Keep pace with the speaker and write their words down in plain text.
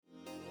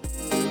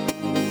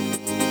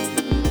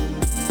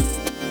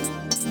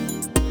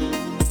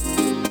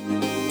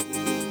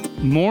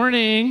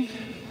Morning.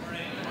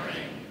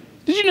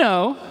 Did you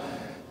know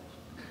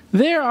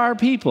there are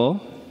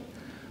people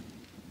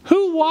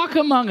who walk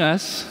among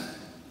us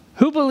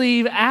who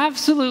believe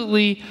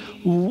absolutely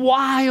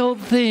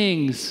wild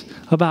things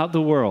about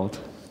the world?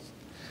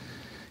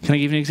 Can I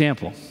give you an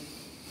example?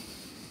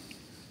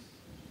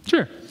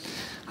 Sure.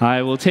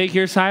 I will take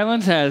your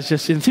silence as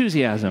just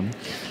enthusiasm.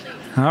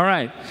 All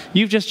right.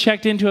 You've just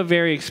checked into a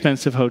very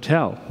expensive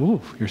hotel.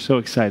 Ooh, you're so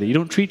excited. You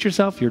don't treat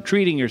yourself, you're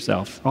treating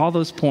yourself. All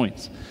those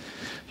points.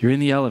 You're in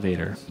the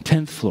elevator,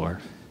 10th floor,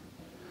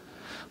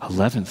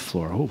 11th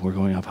floor. Oh, we're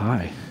going up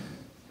high.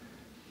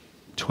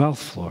 12th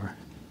floor,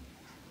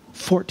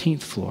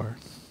 14th floor.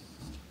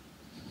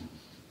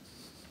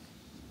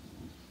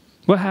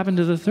 What happened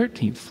to the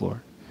 13th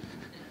floor?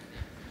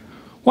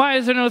 Why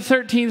is there no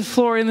 13th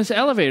floor in this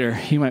elevator,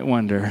 you might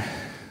wonder?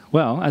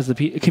 Well, as the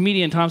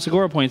comedian Tom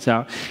Segura points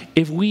out,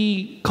 if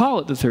we call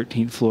it the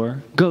 13th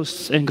floor,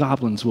 ghosts and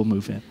goblins will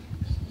move in.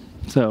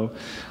 So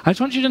I just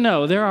want you to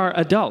know there are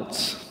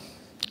adults,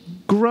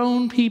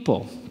 grown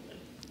people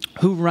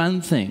who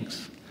run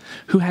things,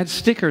 who had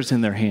stickers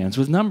in their hands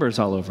with numbers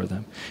all over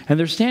them. And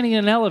they're standing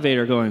in an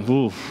elevator going,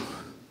 ooh,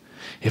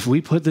 if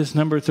we put this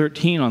number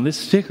 13 on this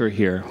sticker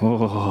here,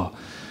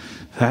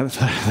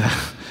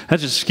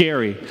 that's just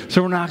scary.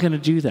 So we're not going to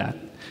do that.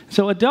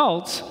 So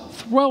adults,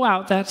 throw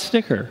out that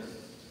sticker.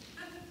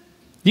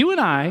 You and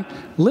I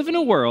live in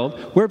a world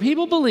where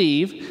people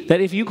believe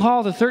that if you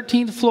call the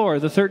 13th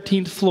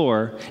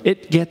floor,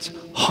 it gets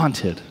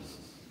haunted.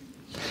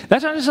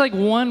 That's not just like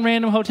one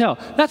random hotel.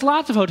 That's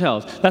lots of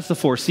hotels. That's the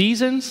Four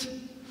Seasons.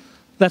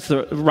 That's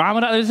the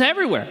Ramada. It's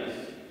everywhere.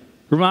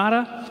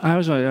 Ramada? I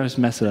always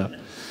mess it up.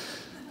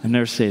 I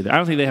never say that. I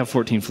don't think they have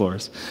 14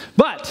 floors.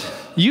 But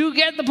you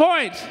get the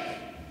point.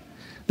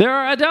 There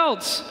are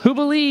adults who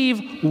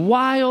believe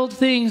wild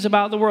things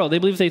about the world. They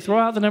believe if they throw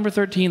out the number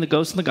 13, the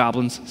ghosts and the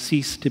goblins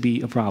cease to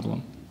be a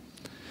problem.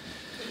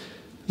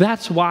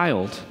 That's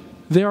wild.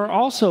 There are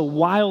also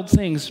wild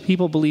things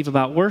people believe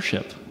about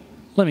worship.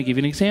 Let me give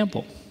you an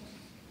example.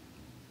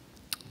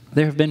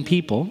 There have been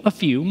people, a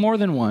few, more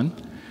than one,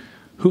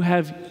 who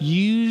have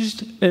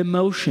used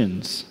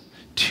emotions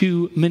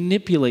to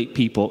manipulate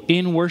people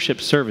in worship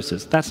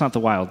services. That's not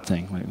the wild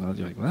thing.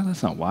 You're like, well,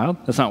 that's not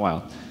wild. That's not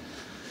wild.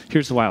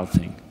 Here's the wild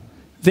thing.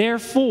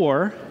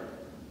 Therefore,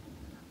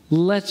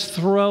 let's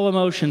throw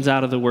emotions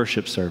out of the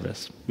worship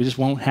service. We just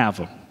won't have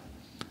them.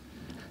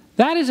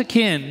 That is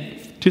akin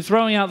to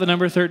throwing out the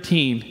number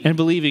 13 and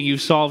believing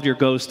you've solved your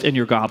ghost and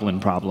your goblin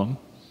problem.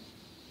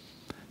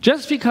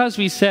 Just because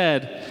we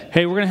said,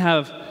 hey, we're going to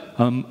have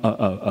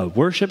a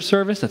worship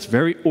service that's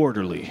very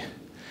orderly,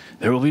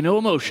 there will be no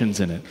emotions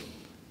in it,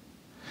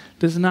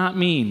 does not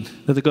mean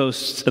that the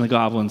ghosts and the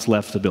goblins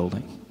left the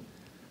building.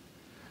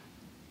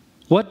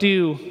 What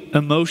do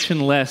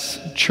emotionless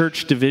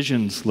church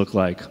divisions look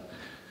like?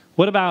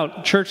 What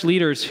about church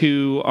leaders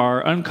who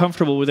are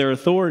uncomfortable with their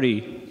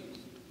authority?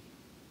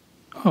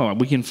 Oh,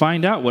 we can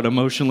find out what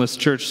emotionless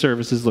church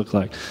services look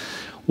like.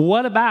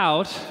 What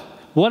about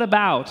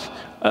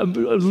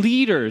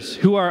leaders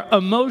who are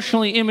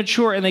emotionally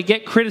immature and they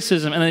get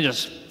criticism and they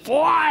just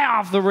fly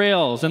off the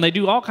rails and they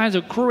do all kinds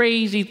of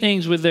crazy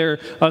things with their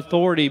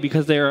authority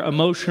because they are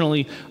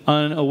emotionally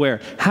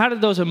unaware? How did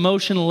those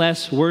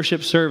emotionless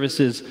worship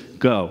services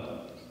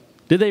go?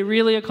 Did they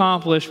really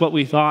accomplish what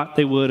we thought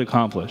they would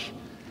accomplish?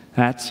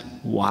 That's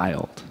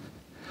wild.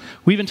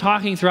 We've been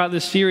talking throughout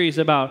this series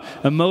about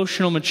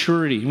emotional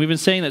maturity. We've been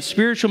saying that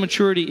spiritual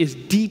maturity is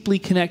deeply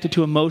connected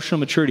to emotional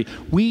maturity.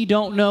 We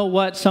don't know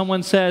what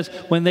someone says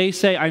when they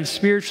say, I'm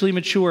spiritually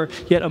mature,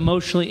 yet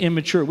emotionally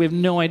immature. We have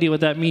no idea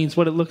what that means,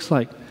 what it looks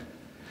like.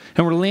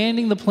 And we're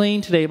landing the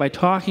plane today by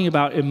talking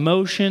about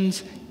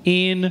emotions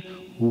in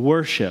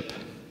worship.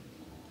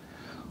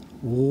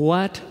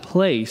 What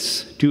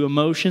place do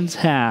emotions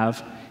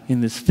have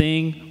in this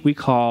thing we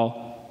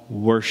call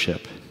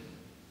worship?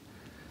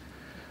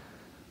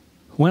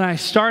 When I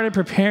started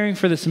preparing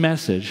for this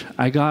message,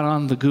 I got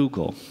on the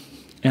Google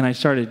and I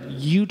started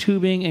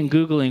YouTubing and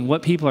Googling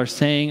what people are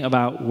saying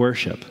about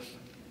worship.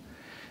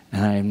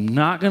 And I'm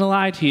not going to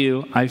lie to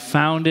you, I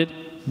found it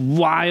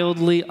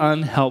wildly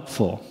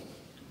unhelpful.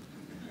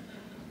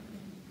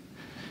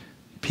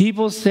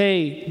 People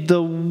say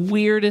the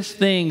weirdest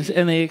things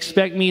and they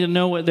expect me to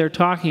know what they're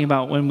talking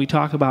about when we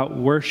talk about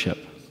worship.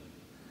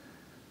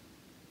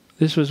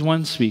 This was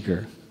one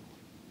speaker.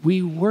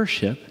 We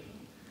worship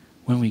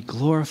when we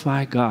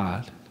glorify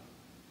God.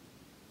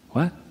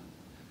 What?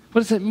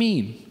 What does that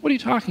mean? What are you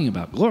talking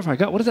about? Glorify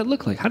God? What does that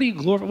look like? How do you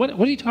glorify? What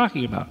are you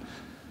talking about?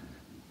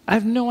 I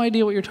have no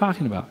idea what you're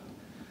talking about.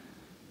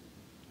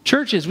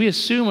 Churches, we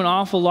assume an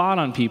awful lot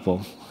on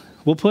people.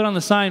 We'll put on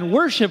the sign,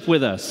 worship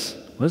with us.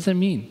 What does that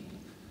mean?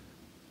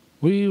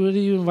 What are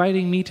you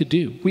inviting me to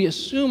do? We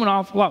assume an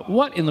awful lot.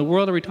 What in the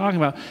world are we talking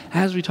about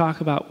as we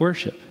talk about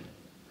worship?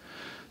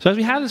 So as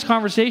we have this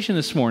conversation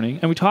this morning,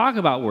 and we talk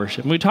about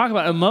worship, and we talk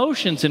about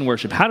emotions in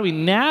worship, how do we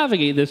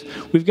navigate this?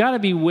 We've got to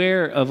be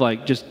aware of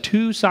like just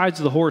two sides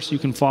of the horse you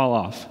can fall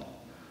off.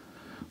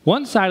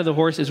 One side of the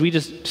horse is we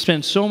just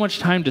spend so much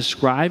time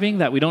describing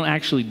that we don't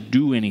actually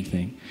do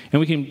anything. And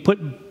we can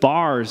put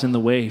bars in the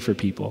way for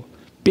people,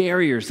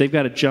 barriers they've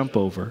got to jump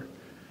over.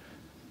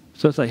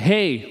 So it's like,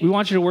 hey, we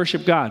want you to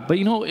worship God. But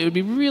it would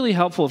be really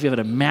helpful if you had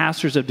a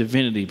master's of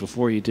divinity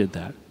before you did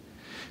that.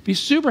 It'd be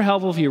super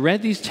helpful if you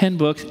read these 10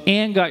 books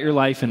and got your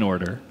life in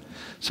order.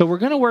 So we're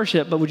going to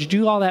worship, but would you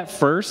do all that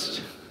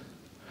first?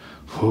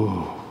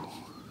 Whew,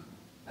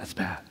 that's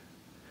bad.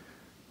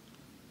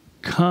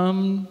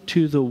 Come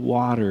to the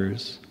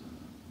waters,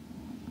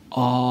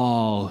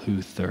 all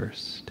who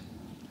thirst.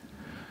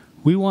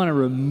 We want to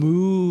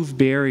remove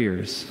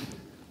barriers.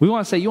 We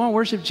want to say, you want to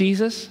worship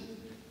Jesus?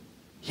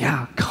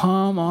 Yeah,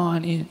 come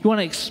on in. You want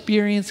to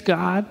experience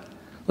God?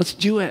 Let's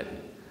do it.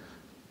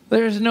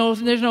 There's no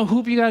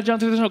hoop you got to jump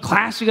through. There's no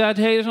class you got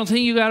to take. There's no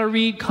thing you got to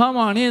read. Come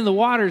on in. The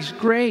water's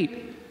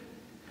great.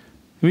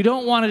 We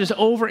don't want to just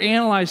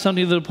overanalyze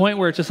something to the point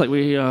where it's just like,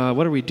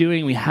 what are we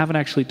doing? We haven't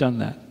actually done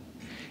that.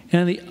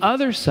 And on the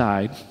other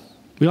side,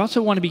 we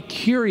also want to be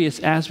curious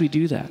as we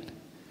do that.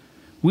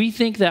 We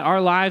think that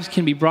our lives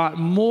can be brought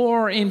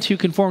more into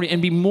conformity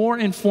and be more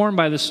informed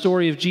by the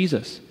story of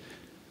Jesus.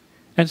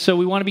 And so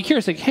we want to be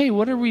curious, like, hey,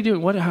 what are we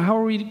doing?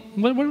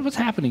 What's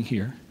happening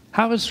here?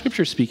 How is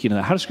Scripture speaking to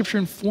that? How does Scripture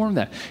inform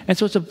that? And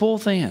so it's a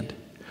both and.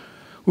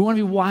 We want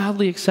to be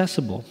wildly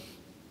accessible.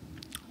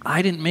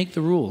 I didn't make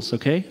the rules,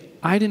 okay?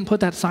 I didn't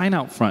put that sign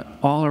out front,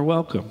 all are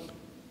welcome.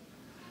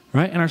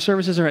 Right? And our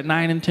services are at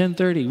 9 and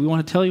 10:30. We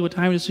want to tell you what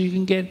time it is so you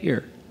can get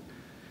here.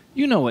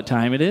 You know what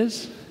time it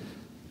is.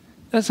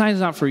 That sign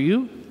is not for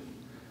you.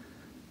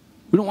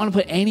 We don't want to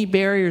put any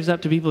barriers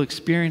up to people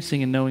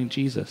experiencing and knowing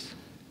Jesus.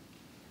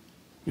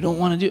 We don't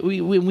want to do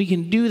we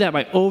can do that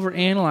by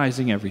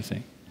overanalyzing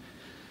everything.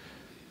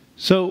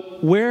 So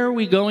where are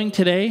we going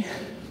today?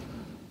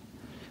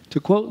 To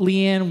quote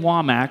Leanne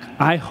Womack,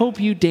 I hope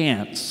you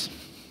dance.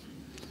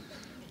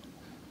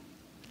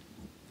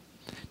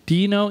 Do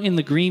you know in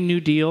the Green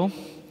New Deal,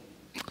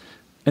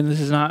 and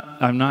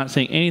I'm not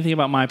saying anything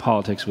about my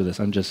politics with this,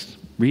 I'm just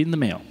reading the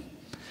mail.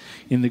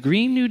 In the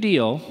Green New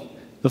Deal,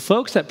 the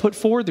folks that put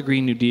forward the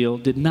Green New Deal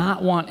did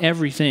not want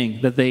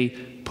everything that they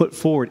put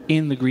forward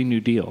in the Green New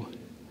Deal.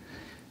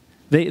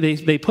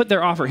 They put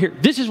their offer here.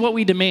 This is what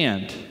we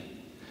demand.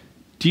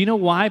 Do you know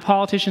why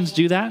politicians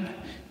do that?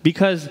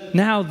 Because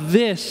now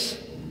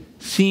this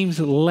seems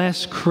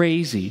less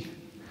crazy.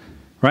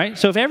 Right?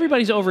 So if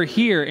everybody's over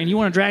here and you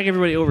want to drag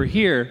everybody over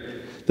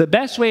here, the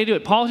best way to do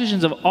it,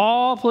 politicians of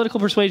all political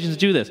persuasions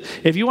do this.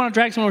 If you want to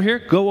drag someone over here,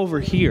 go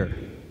over here.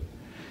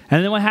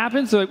 And then what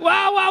happens? They're like,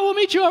 wow, we'll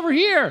meet you over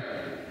here.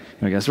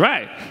 And I guess,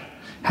 right.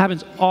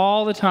 Happens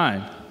all the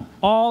time.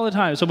 All the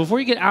time. So before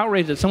you get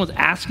outraged that someone's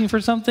asking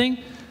for something,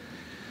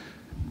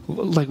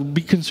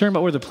 be concerned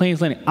about where the plane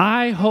is landing.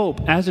 I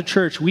hope as a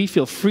church we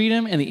feel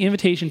freedom and the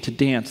invitation to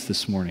dance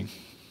this morning.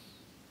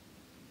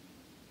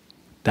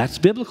 That's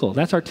biblical.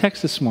 That's our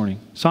text this morning.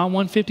 Psalm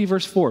 150,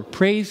 verse 4.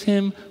 Praise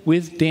him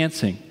with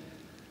dancing.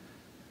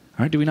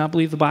 All right, do we not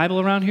believe the Bible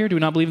around here? Do we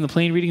not believe in the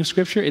plain reading of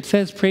Scripture? It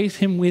says praise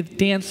him with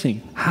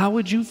dancing. How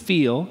would you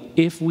feel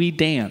if we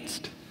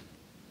danced?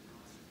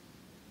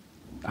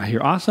 I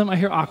hear awesome. I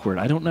hear awkward.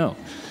 I don't know.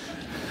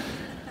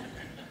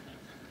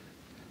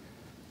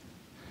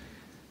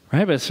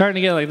 Right, but it's starting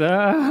to get like,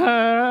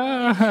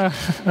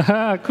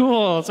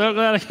 cool. So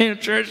glad I came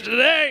to church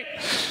today.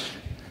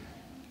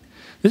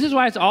 This is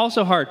why it's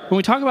also hard. When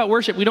we talk about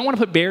worship, we don't want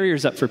to put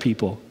barriers up for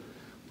people.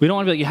 We don't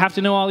want to be like, you have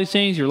to know all these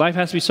things. Your life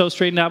has to be so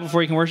straightened out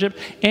before you can worship.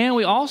 And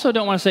we also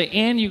don't want to say,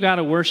 and you got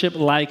to worship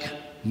like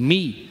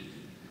me.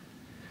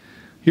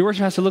 Your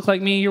worship has to look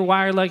like me. You're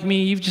wired like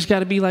me. You've just got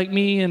to be like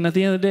me. And at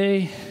the end of the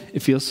day, it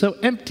feels so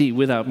empty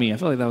without me. I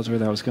felt like that was where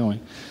that was going.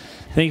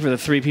 Thank you for the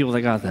 3 people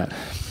that got that.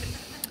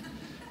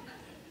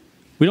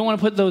 We don't want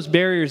to put those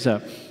barriers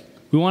up.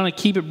 We want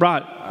to keep it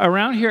broad.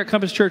 Around here at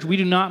Compass Church, we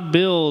do not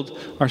build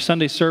our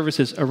Sunday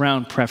services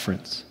around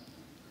preference.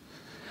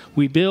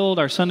 We build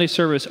our Sunday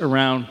service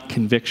around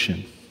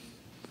conviction.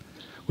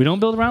 We don't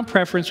build around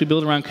preference, we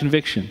build around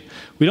conviction.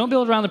 We don't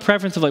build around the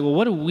preference of like, well,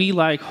 what do we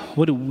like?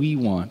 What do we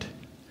want?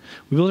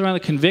 We build around the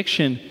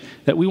conviction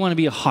that we want to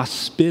be a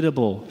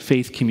hospitable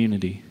faith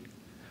community.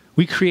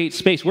 We create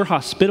space. We're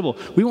hospitable.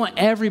 We want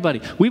everybody.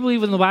 We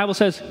believe when the Bible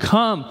says,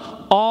 come,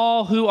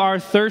 all who are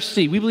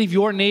thirsty. We believe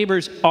your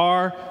neighbors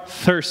are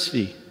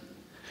thirsty.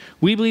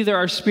 We believe there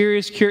are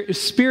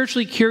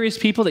spiritually curious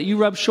people that you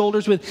rub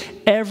shoulders with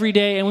every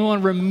day, and we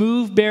want to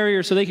remove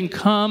barriers so they can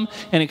come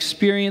and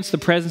experience the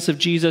presence of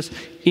Jesus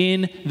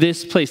in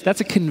this place. That's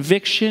a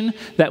conviction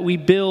that we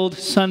build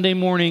Sunday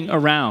morning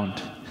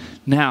around.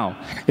 Now,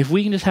 if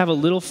we can just have a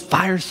little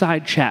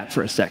fireside chat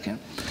for a second.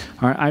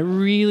 All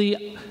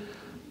right,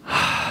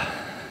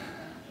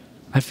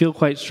 I feel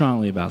quite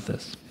strongly about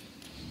this.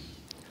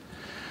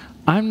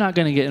 I'm not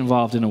going to get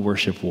involved in a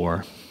worship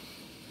war.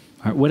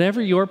 All right,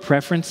 whatever your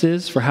preference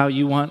is for how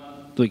you want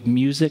like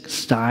music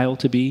style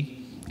to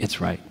be, it's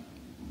right.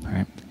 All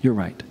right, you're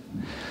right.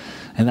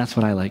 And that's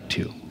what I like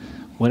too.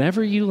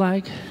 Whatever you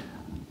like,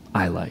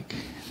 I like.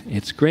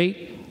 It's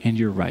great and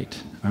you're right.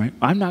 All right,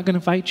 I'm not going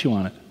to fight you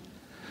on it.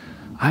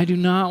 I do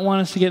not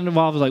want us to get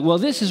involved with well,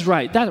 this is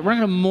right. We're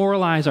going to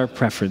moralize our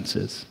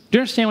preferences. Do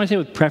you understand what I say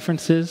with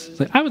preferences?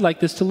 It's I would like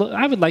this to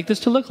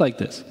look like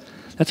this.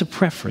 That's a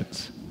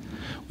preference.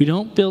 We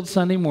don't build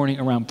Sunday morning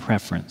around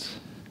preference.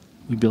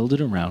 We build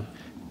it around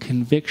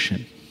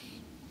conviction.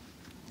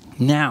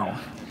 Now,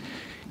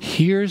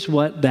 here's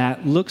what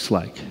that looks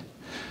like.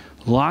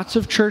 Lots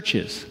of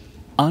churches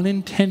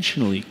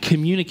unintentionally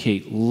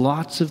communicate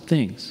lots of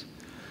things.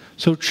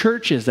 So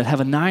churches that have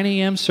a 9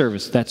 a.m.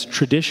 service that's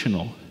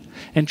traditional,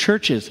 and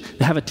churches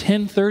that have a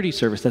 10:30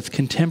 service that's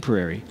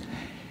contemporary,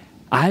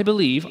 I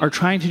believe are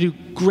trying to do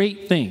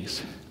great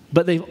things,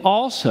 but they've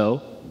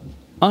also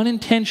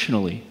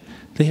unintentionally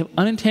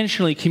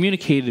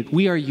communicated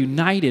we are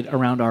united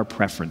around our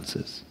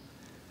preferences.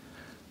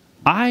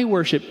 I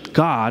worship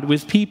God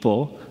with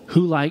people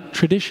who like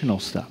traditional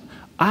stuff.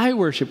 I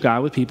worship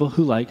God with people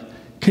who like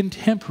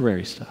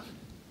contemporary stuff.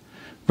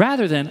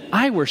 Rather than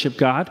I worship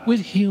God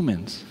with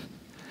humans.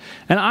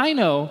 And I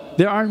know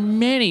there are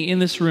many in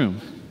this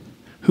room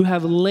who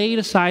have laid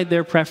aside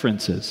their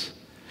preferences.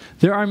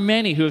 There are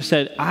many who have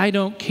said, I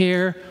don't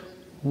care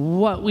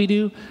what we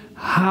do,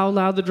 how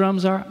loud the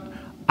drums are.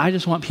 I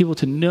just want people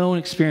to know and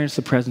experience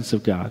the presence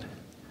of God.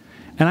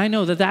 And I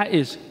know that that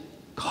is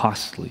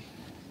costly.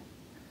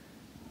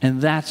 And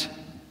that's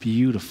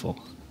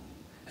beautiful.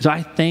 So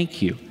I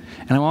thank you.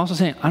 And I'm also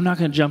saying, I'm not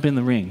going to jump in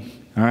the ring,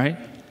 all right?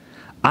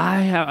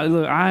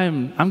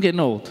 I'm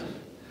getting old.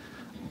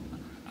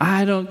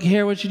 I don't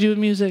care what you do with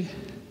music.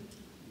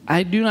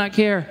 I do not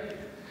care.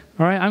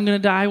 All right, I'm going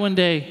to die one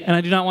day, and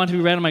I do not want to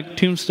be read on my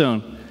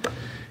tombstone.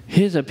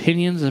 His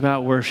opinions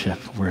about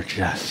worship were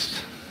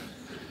just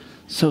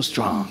so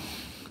strong.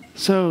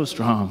 So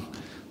strong.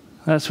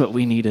 That's what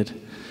we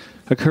needed.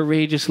 A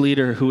courageous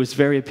leader who was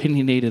very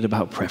opinionated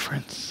about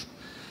preference.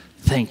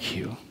 Thank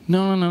you.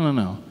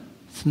 No.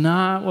 It's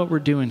not what we're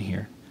doing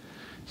here.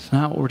 It's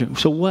not what we're doing.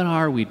 So what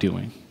are we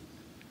doing?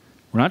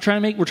 We're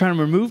trying to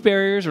remove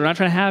barriers. We're not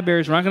trying to have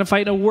barriers. We're not going to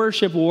fight in a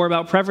worship war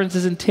about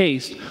preferences and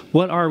taste.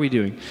 What are we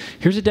doing?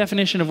 Here's a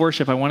definition of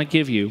worship I want to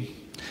give you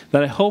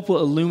that I hope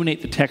will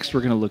illuminate the text we're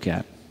going to look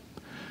at.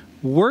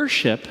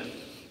 Worship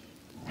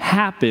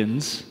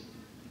happens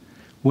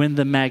when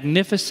the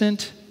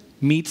magnificent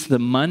meets the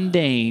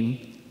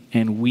mundane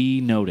and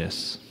we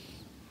notice.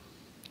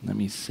 Let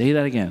me say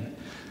that again.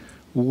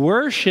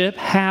 Worship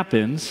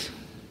happens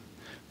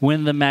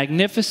when the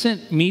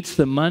magnificent meets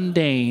the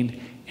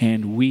mundane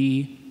and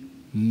we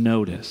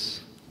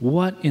notice.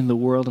 What in the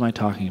world am I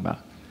talking about?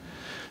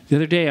 The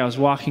other day I was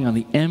walking on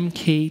the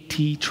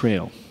MKT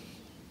trail.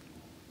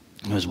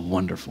 It was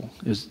wonderful.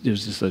 It was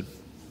just a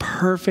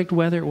perfect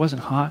weather. It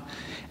wasn't hot.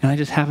 And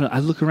I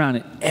look around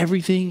and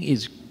everything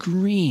is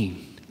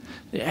green.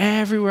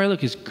 Everywhere I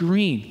look is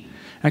green.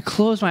 And I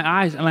close my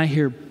eyes and I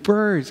hear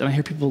birds and I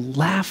hear people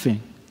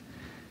laughing.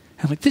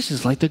 I'm like, this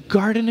is like the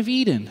Garden of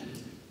Eden,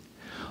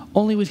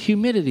 only with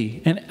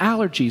humidity and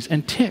allergies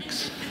and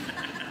ticks.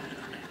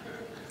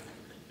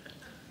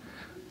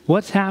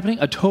 What's happening?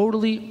 A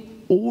totally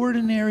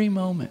ordinary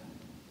moment,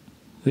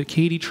 the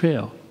Katy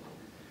Trail.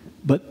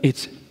 But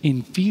it's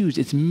infused,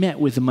 it's met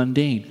with the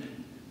mundane.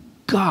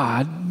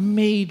 God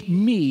made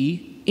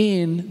me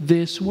in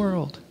this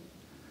world.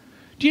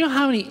 Do you know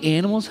how many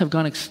animals have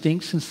gone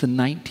extinct since the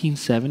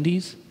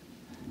 1970s?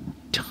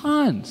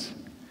 Tons.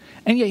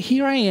 And yet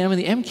here I am in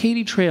the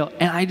MKT Trail,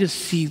 and I just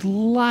see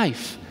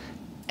life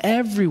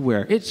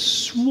everywhere. It's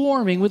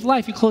swarming with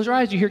life. You close your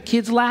eyes, you hear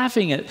kids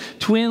laughing at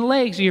Twin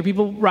Lakes, you hear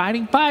people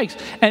riding bikes,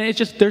 and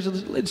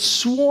it's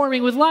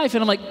swarming with life.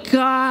 And I'm like,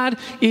 God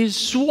is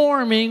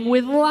swarming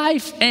with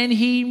life, and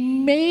He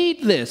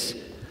made this.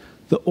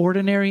 The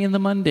ordinary and the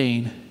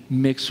mundane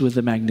mixed with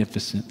the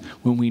magnificent.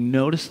 When we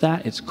notice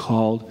that, it's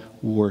called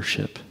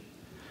worship.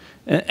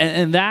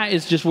 And that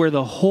is just where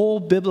the whole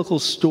biblical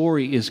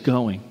story is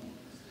going.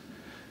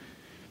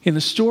 In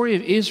the story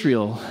of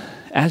Israel,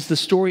 as the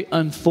story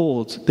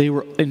unfolds, they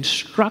were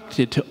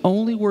instructed to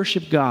only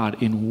worship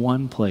God in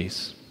one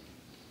place,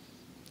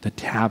 the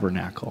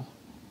tabernacle,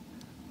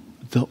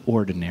 the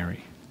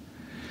ordinary.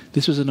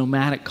 This was a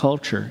nomadic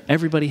culture.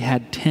 Everybody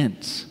had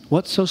tents.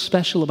 What's so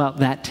special about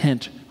that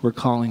tent we're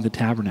calling the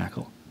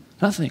tabernacle?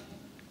 Nothing.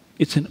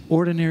 It's an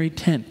ordinary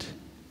tent.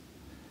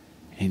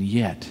 And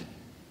yet,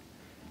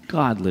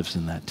 God lives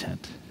in that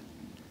tent.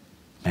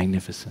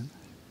 Magnificent.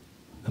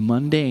 The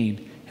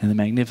mundane and the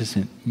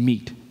magnificent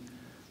meet.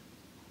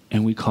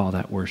 And we call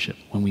that worship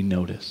when we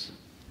notice.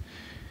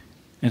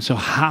 And so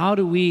how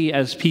do we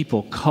as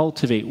people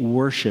cultivate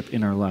worship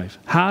in our life?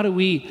 How do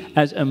we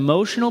as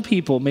emotional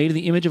people made in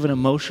the image of an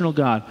emotional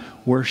God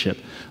worship?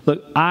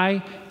 Look,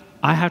 I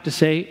have to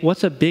say,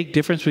 what's a big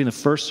difference between the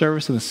first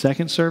service and the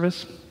second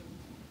service?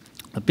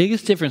 The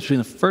biggest difference between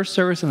the first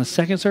service and the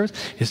second service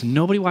is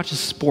nobody watches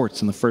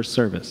sports in the first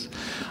service.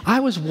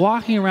 I was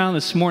walking around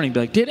this morning,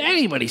 be like, did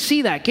anybody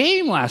see that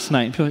game last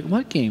night? And people are like,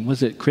 what game?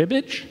 Was it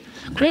cribbage?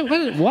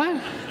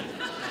 What?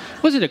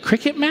 Was it a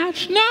cricket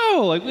match?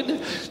 No. Like,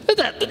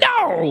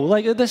 no.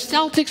 Like, the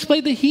Celtics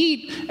played the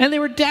Heat, and they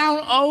were down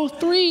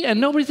 0-3, and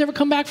nobody's ever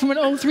come back from an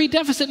 0-3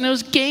 deficit, and it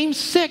was game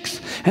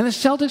 6. And the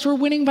Celtics were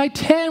winning by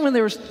 10 when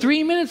there was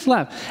 3 minutes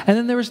left. And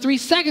then there was 3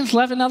 seconds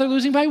left, and now they're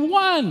losing by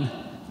 1.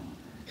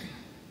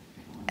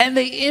 And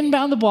they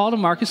inbound the ball to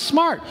Marcus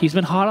Smart. He's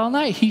been hot all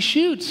night. He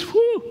shoots.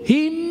 Whew.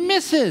 He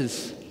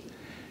misses.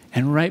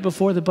 And right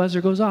before the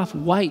buzzer goes off,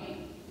 White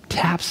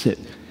taps it,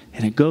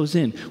 and it goes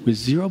in with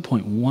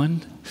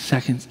 0.1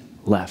 seconds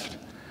left.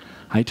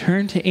 I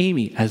turned to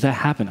Amy as that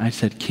happened. I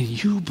said, can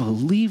you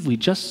believe we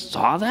just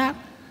saw that?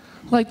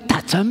 Like,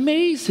 that's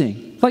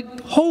amazing.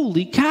 Like,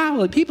 holy cow.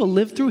 Like, people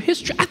live through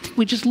history. I think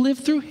we just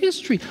lived through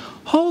history.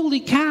 Holy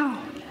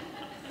cow.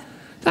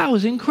 That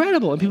was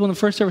incredible. And people in the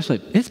first service were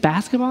like, it's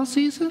basketball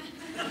season?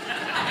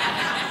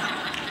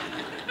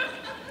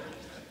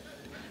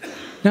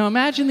 Now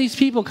imagine these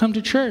people come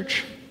to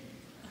church,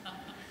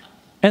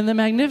 and the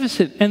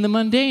magnificent and the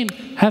mundane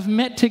have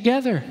met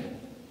together.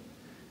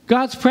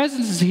 God's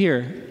presence is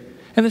here.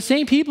 And the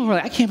same people were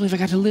like, I can't believe I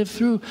got to live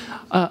through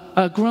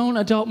a grown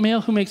adult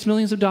male who makes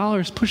millions of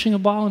dollars pushing a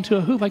ball into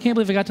a hoop. I can't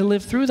believe I got to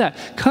live through that.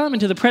 Come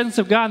into the presence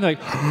of God, and they're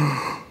like,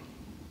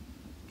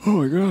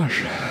 oh my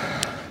gosh.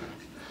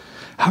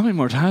 How many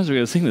more times are we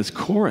going to sing this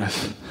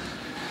chorus?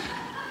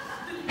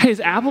 Hey, is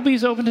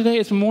Applebee's open today?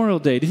 It's Memorial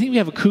Day. Do you think we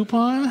have a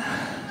coupon?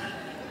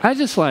 I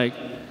just like,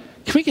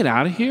 can we get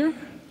out of here?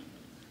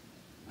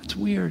 That's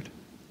weird.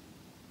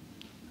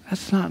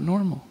 That's not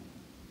normal.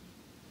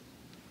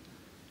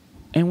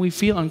 And we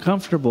feel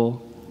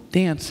uncomfortable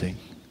dancing.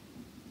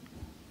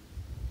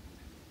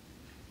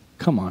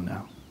 Come on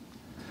now.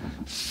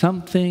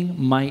 Something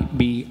might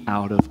be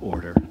out of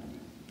order.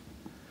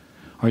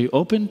 Are you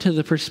open to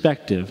the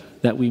perspective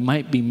that we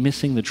might be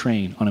missing the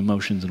train on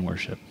emotions and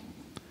worship?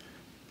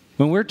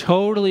 When we're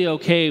totally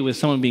okay with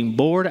someone being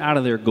bored out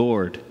of their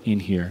gourd in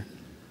here,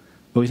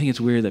 but we think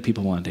it's weird that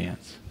people want to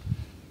dance.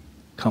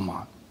 Come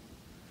on.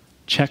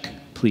 Check,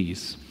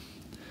 please.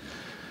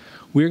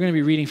 We're going to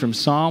be reading from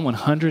Psalm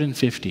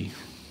 150.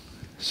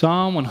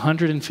 Psalm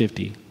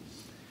 150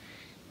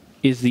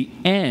 is the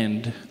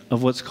end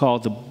of what's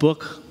called the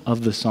book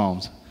of the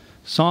Psalms.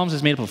 Psalms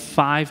is made up of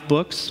 5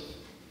 books.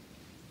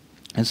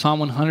 And Psalm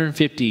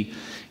 150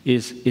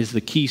 is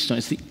the keystone.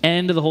 It's the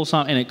end of the whole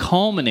psalm, and it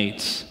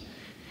culminates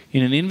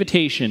in an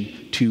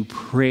invitation to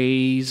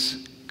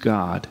praise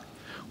God.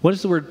 What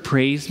does the word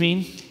praise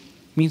mean? It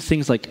means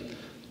things like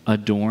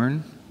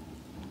adorn,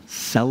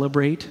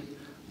 celebrate,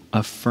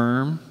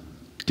 affirm,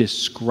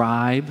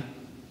 describe.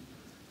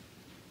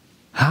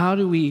 How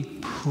do we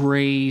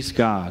praise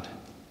God?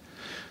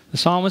 The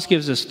psalmist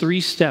gives us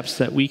 3 steps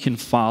that we can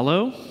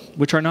follow,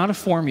 which are not a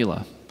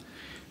formula.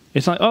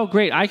 It's like, oh,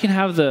 great, I can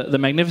have the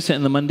magnificent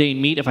and the mundane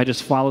meet if I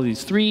just follow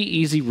these 3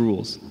 easy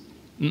rules.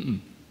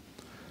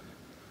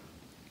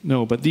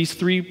 No, but these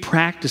 3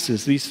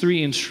 practices, these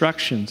 3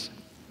 instructions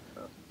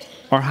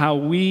are how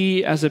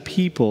we as a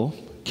people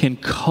can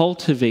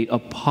cultivate a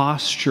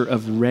posture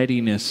of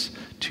readiness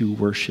to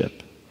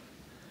worship.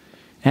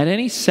 At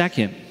any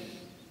second,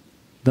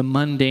 the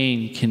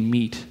mundane can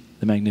meet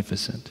the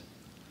magnificent.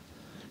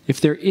 If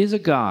there is a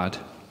God,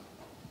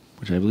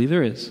 which I believe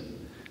there is,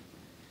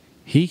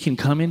 He can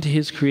come into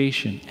His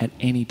creation at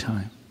any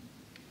time.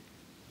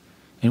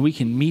 And we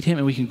can meet Him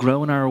and we can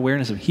grow in our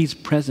awareness of He's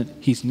present,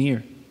 He's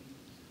near.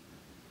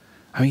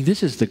 I mean,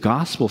 this is the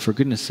gospel, for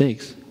goodness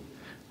sakes.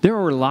 There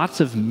were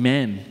lots of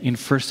men in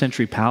first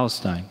century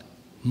Palestine,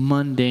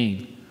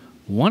 mundane.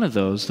 One of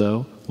those,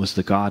 though, was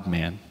the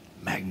God-man,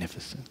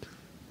 magnificent.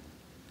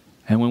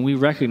 And when we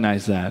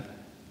recognize that,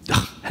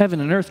 heaven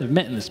and earth have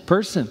met in this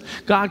person.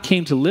 God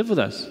came to live with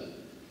us.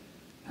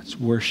 That's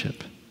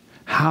worship.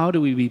 How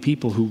do we be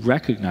people who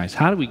recognize?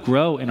 How do we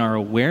grow in our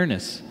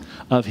awareness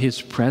of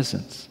His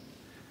presence?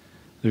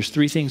 There's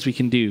 3 things we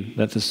can do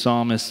that the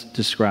psalmist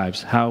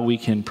describes, how we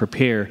can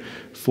prepare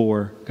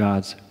for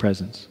God's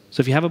presence.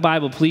 So if you have a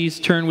Bible, please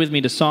turn with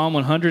me to Psalm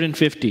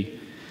 150.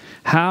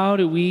 How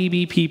do we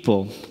be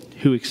people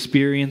who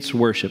experience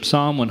worship?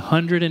 Psalm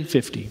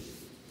 150.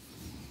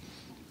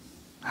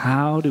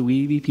 How do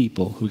we be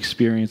people who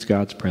experience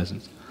God's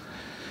presence?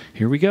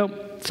 Here we go.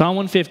 Psalm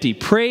 150.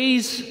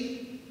 Praise,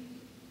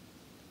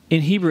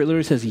 in Hebrew, it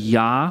literally says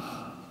Yah.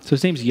 So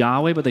his name's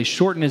Yahweh, but they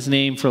shorten his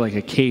name for like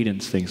a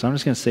cadence thing. So I'm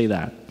just going to say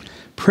that.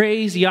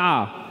 Praise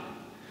Yah.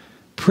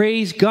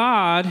 Praise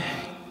God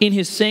in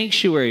His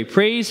sanctuary.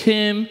 Praise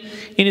Him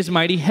in His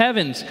mighty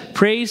heavens.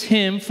 Praise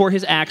Him for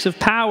His acts of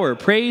power.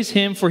 Praise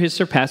Him for His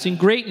surpassing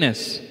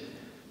greatness.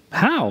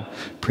 How?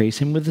 Praise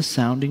Him with the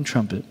sounding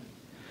trumpet.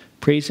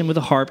 Praise Him with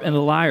the harp and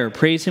the lyre.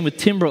 Praise Him with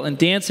timbrel and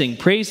dancing.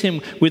 Praise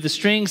Him with the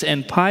strings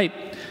and pipe.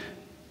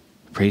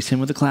 Praise Him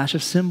with the clash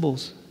of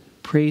cymbals.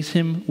 Praise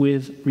Him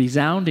with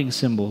resounding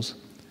cymbals.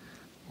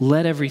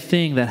 Let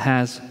everything that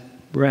has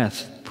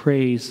breath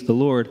praise the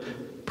Lord.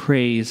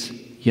 Praise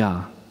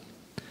Yah.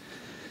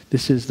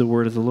 This is the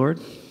word of the Lord.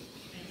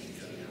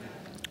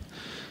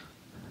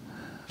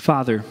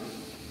 Father,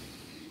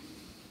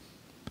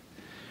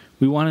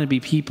 we want to be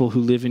people who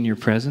live in Your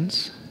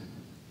presence.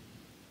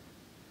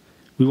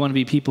 We want to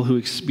be people who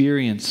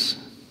experience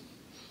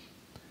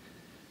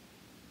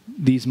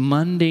these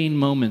mundane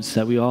moments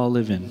that we all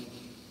live in.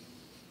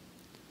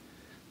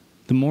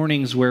 The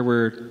mornings where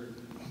we're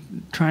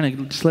trying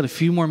to just let a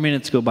few more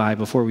minutes go by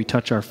before we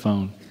touch our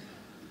phone.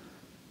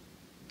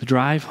 The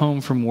drive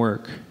home from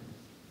work.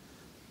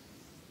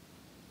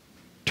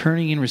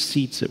 Turning in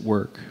receipts at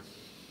work.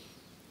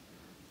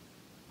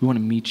 We want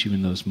to meet you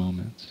in those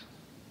moments.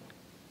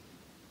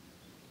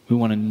 We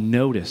want to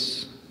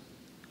notice.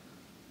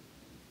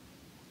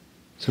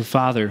 So,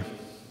 Father,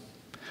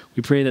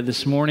 we pray that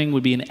this morning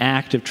would be an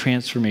act of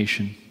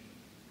transformation.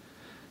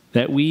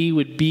 That we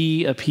would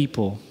be a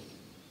people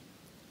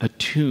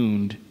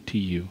attuned to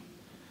you.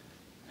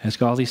 I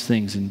ask all these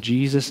things in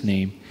Jesus'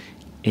 name,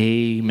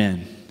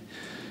 amen.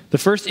 The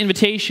first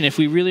invitation, if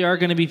we really are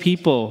going to be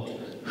people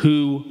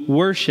who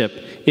worship,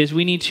 is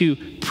we need to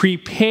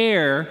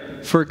prepare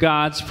for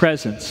God's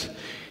presence.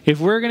 If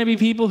we're going to be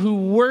people who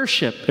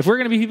worship, if we're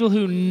going to be people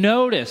who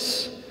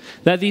notice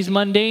that these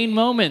mundane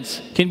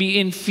moments can be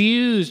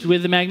infused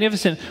with the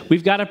magnificent,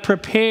 we've got to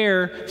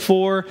prepare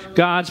for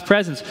God's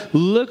presence.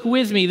 Look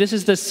with me. This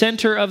is the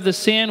center of the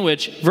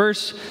sandwich.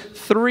 Verse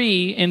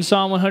 3 in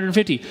Psalm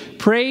 150.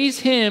 Praise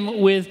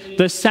him with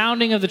the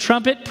sounding of the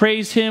trumpet.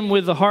 Praise him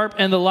with the harp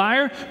and the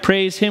lyre.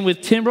 Praise him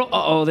with timbrel.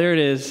 Oh, there it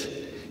is.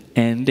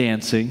 And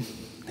dancing.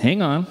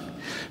 Hang on.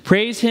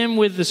 Praise him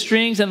with the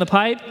strings and the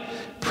pipe.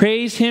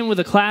 Praise him with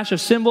the clash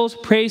of cymbals.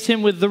 Praise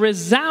him with the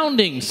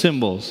resounding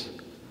cymbals.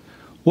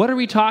 What are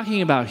we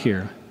talking about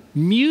here?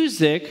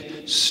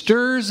 Music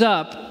stirs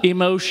up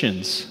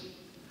emotions.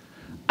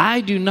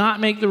 I do not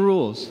make the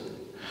rules.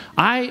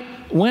 I'm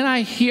a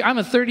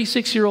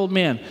 36-year-old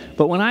man,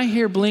 but when I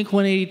hear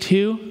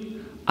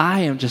Blink-182,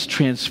 I am just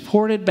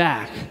transported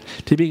back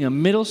to being a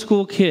middle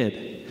school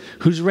kid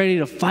who's ready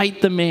to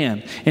fight the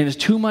man, and it's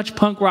too much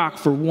punk rock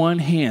for one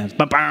hand.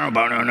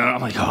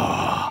 I'm like,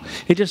 oh.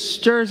 It just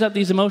stirs up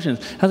these emotions.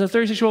 As a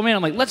 36-year-old man,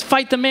 I'm like, let's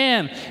fight the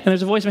man. And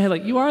there's a voice in my head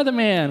like, you are the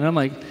man. And I'm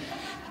like,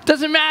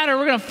 doesn't matter.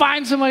 We're going to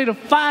find somebody to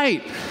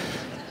fight.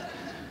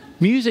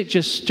 Music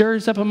just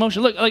stirs up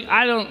emotion. Look,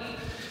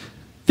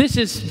 this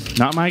is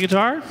not my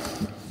guitar,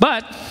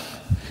 but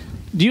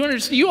do you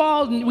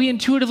understand? We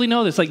intuitively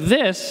know this. Like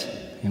this,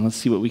 and let's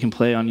see what we can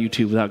play on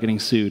YouTube without getting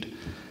sued.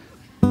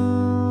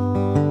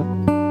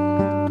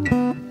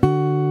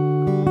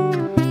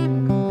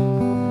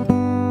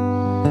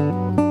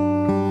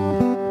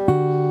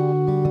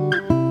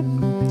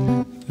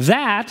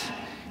 That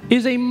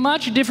is a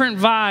much different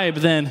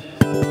vibe than...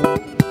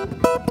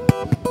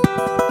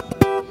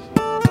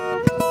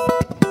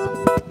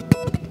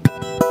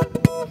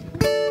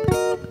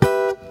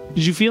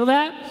 Did you feel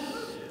that?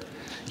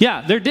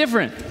 Yeah, they're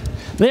different.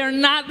 They are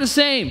not the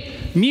same.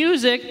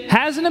 Music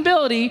has an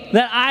ability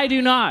that I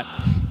do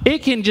not. It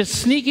can just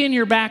sneak in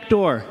your back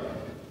door.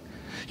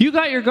 You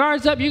got your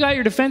guards up, you got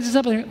your defenses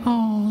up, and you're,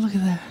 oh, look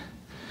at that.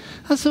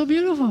 That's so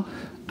beautiful.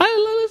 I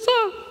love this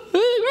song.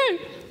 This is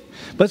great.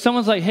 But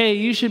someone's like, hey,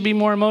 you should be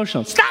more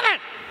emotional. Stop it!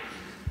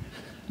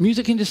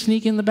 Music can just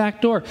sneak in the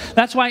back door.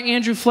 That's why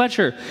Andrew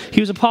Fletcher, he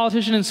was a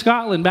politician in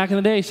Scotland back in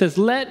the day, he says,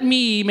 let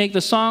me make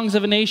the songs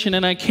of a nation,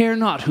 and I care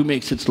not who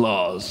makes its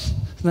laws.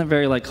 Isn't that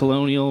very like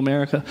colonial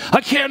America?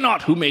 I care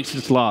not who makes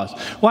its laws.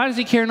 Why does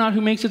he care not who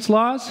makes its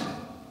laws?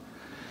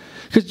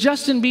 Because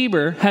Justin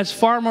Bieber has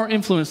far more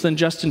influence than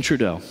Justin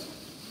Trudeau.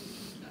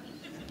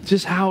 It's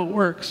just how it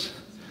works.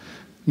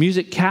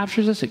 Music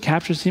captures us. It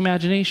captures the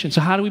imagination.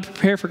 So how do we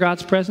prepare for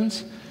God's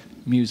presence?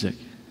 Music.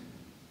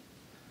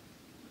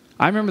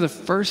 I remember the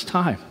first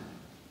time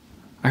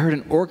I heard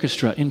an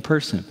orchestra in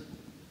person.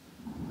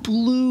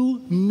 Blew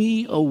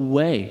me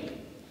away.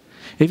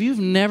 If you've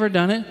never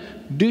done it,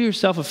 do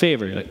yourself a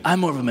favor. You're like, I'm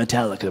more of a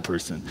Metallica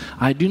person.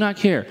 I do not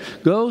care.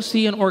 Go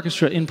see an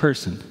orchestra in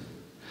person.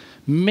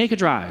 Make a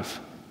drive.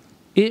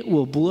 It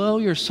will blow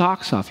your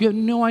socks off. You have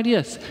no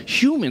idea.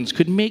 Humans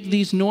could make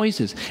these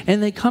noises,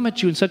 and they come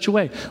at you in such a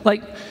way.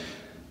 Like,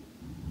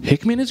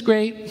 Hickman is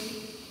great,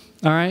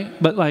 all right?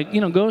 But,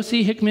 go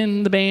see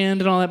Hickman, the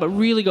band, and all that, but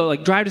really go,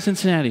 drive to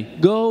Cincinnati.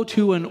 Go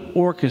to an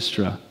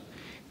orchestra.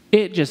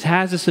 It just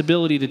has this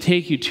ability to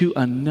take you to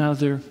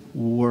another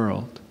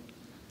world.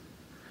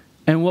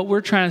 And what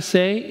we're trying to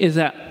say is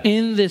that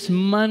in this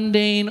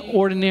mundane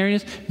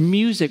ordinariness,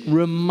 music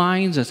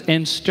reminds us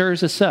and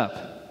stirs us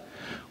up.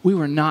 We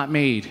were not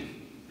made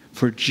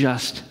for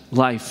just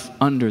life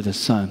under the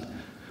sun.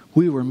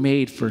 We were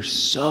made for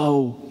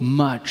so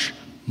much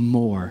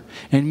more.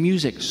 And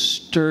music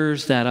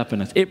stirs that up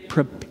in us. It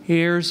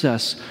prepares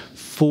us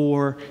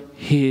for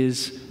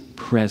his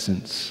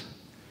presence.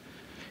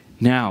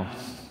 Now,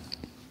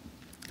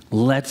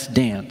 let's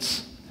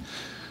dance.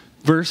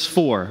 Verse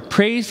 4,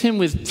 praise him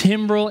with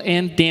timbrel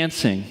and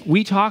dancing.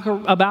 We talk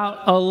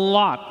about a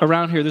lot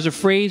around here. There's a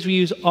phrase we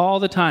use all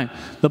the time.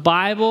 The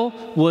Bible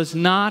was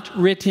not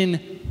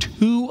written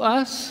to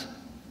us,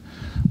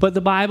 but the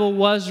Bible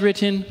was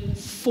written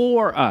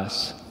for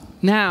us.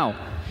 Now,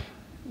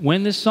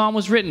 when this psalm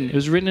was written, it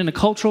was written in a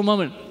cultural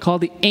moment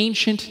called the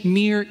ancient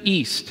Near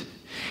East.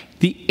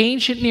 The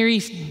ancient Near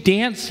East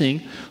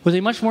dancing was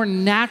a much more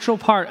natural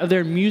part of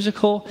their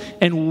musical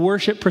and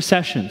worship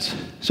processions.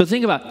 So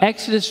think about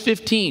Exodus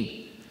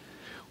 15.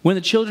 When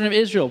the children of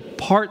Israel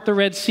part the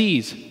Red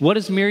Seas, what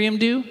does Miriam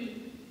do?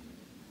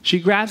 She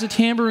grabs a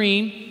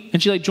tambourine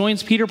and she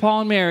joins Peter,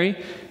 Paul, and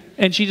Mary,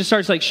 and she just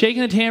starts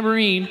shaking the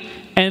tambourine,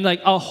 and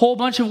a whole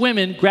bunch of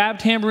women grab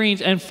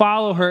tambourines and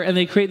follow her, and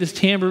they create this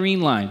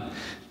tambourine line.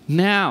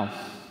 Now,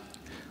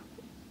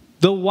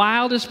 the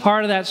wildest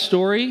part of that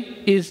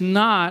story is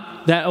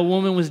not that a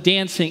woman was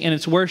dancing and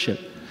it's worship.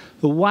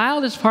 The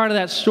wildest part of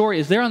that story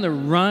is they're on the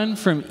run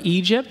from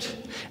Egypt,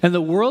 and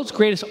the world's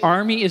greatest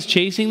army is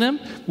chasing them.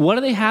 What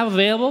do they have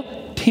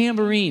available?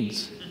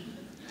 Tambourines.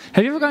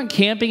 Have you ever gone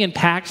camping and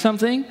packed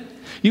something?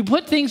 You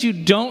put things you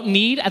don't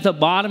need at the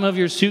bottom of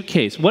your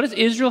suitcase. What does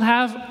Israel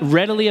have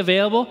readily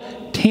available?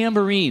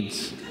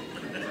 Tambourines.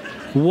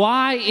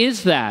 Why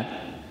is that?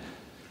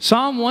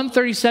 Psalm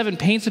 137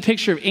 paints a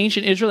picture of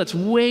ancient Israel that's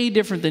way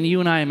different than you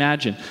and I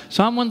imagine.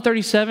 Psalm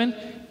 137,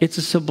 it's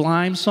a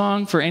sublime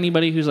song for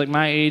anybody who's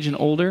my age and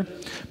older.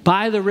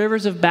 By the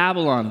rivers of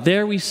Babylon,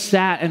 there we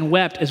sat and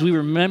wept as we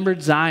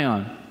remembered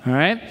Zion. All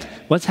right?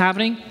 What's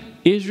happening?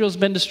 Israel's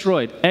been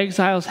destroyed.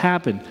 Exiles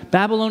happen.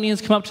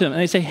 Babylonians come up to them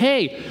and they say,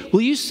 hey, will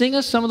you sing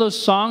us some of those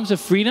songs of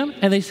freedom?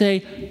 And they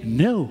say,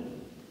 no,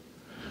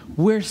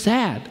 we're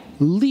sad.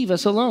 Leave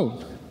us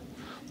alone.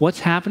 What's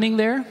happening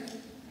there?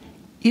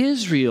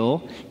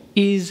 Israel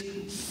is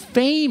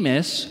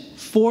famous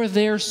for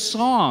their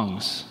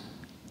songs.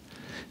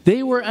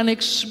 They were an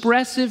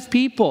expressive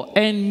people,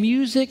 and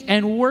music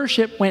and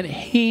worship went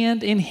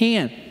hand in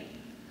hand.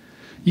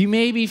 You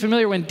may be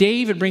familiar when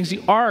David brings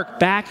the ark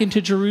back into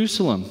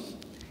Jerusalem.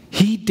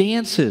 He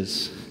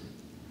dances.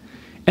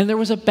 And there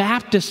was a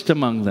Baptist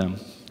among them.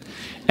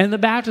 And the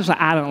Baptist was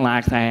like, I don't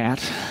like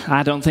that.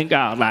 I don't think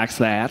God likes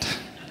that.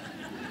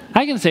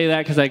 I can say that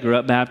because I grew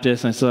up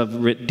Baptist and I still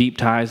have deep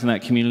ties in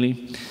that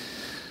community.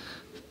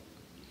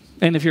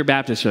 And if you're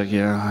Baptist, you're like,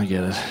 yeah, I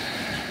get it.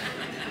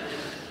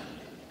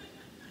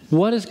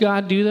 What does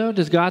God do, though?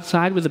 Does God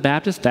side with the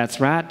Baptists? That's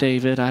right,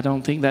 David. I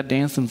don't think that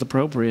dancing's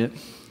appropriate.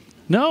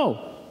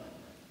 No.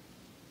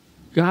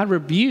 God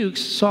rebukes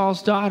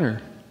Saul's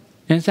daughter.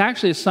 And it's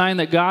actually a sign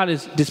that God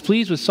is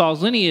displeased with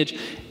Saul's lineage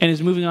and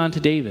is moving on to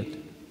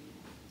David.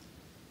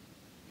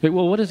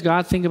 Well, what does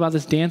God think about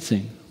this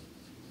dancing?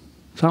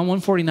 Psalm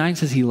 149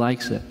 says he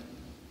likes it.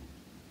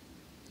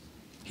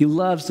 He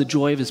loves the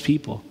joy of his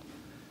people.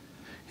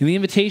 And the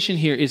invitation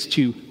here is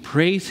to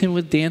praise him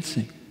with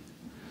dancing.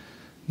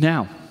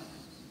 Now,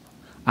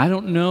 I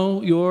don't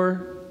know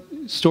your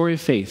story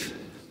of faith.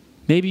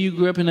 Maybe you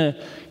grew up in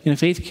a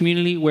faith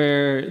community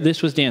where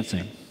this was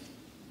dancing.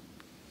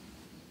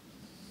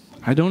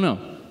 I don't know.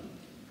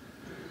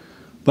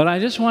 But I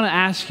just want to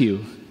ask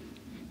you,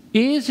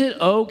 is it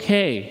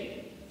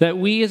okay that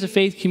we as a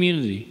faith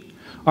community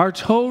are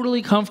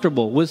totally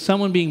comfortable with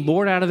someone being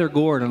bored out of their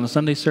gourd on a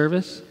Sunday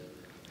service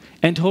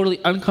and totally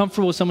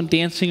uncomfortable with someone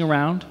dancing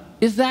around?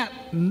 Is that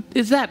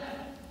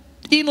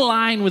in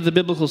line with the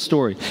biblical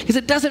story? Because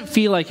it doesn't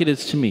feel like it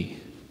is to me.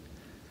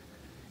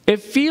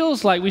 It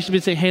feels like we should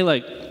be saying,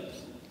 hey,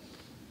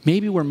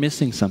 maybe we're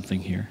missing something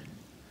here.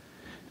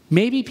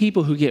 Maybe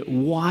people who get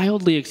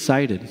wildly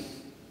excited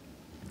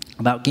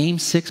about Game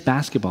 6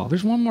 basketball.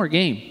 There's one more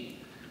game.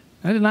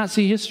 I did not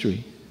see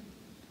history.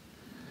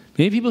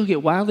 Maybe people who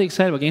get wildly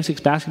excited about Game 6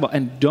 basketball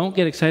and don't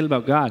get excited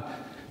about God,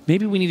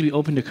 maybe we need to be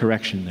open to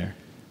correction there.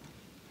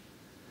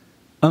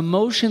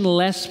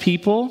 Emotionless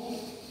people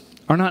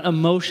are not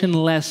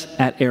emotionless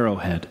at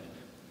Arrowhead.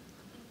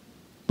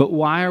 But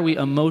why are we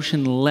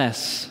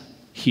emotionless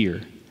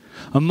here?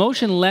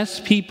 Emotionless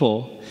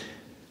people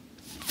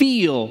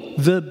feel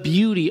the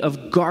beauty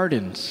of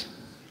gardens.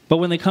 But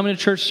when they come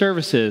into church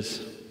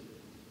services,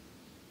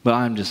 but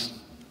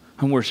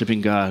I'm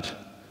worshiping God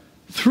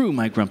through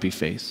my grumpy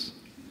face.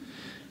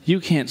 You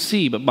can't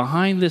see, but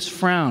behind this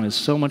frown is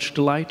so much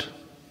delight.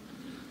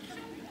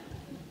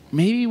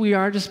 Maybe we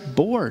are just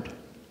bored.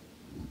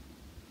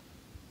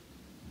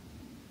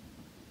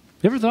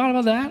 You ever thought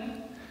about that?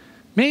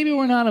 Maybe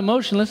we're not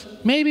emotionless.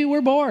 Maybe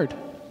we're bored.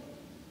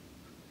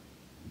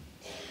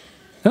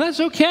 And that's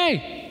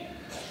okay.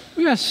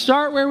 We got to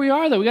start where we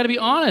are, though. We got to be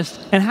honest.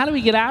 And how do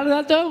we get out of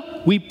that,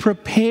 though? We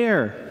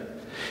prepare.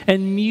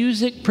 And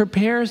music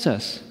prepares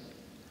us.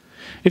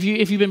 If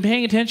you've been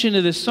paying attention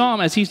to this psalm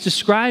as he's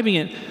describing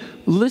it,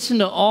 listen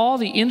to all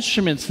the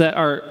instruments that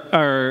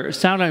are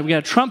sounding. We got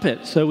a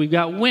trumpet, so we've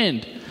got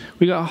wind.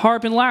 We got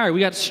harp and lyre. We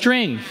got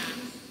string.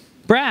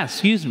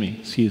 Brass, excuse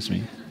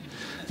me.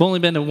 I've only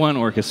been to one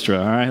orchestra,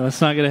 all right? Let's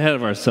not get ahead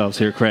of ourselves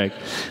here, Craig.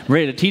 I'm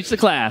ready to teach the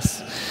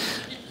class.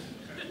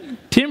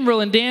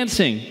 Timbrel and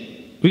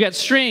dancing. We got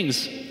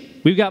strings.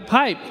 We've got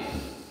pipe.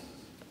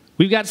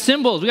 We've got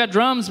cymbals. We got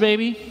drums,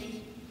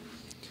 baby.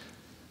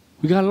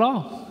 We got it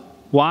all.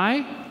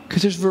 Why?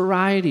 Because there's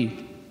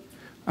variety.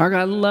 Our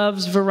God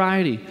loves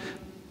variety.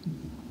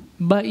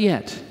 But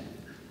yet,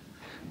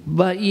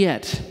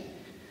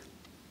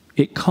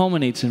 it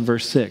culminates in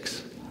verse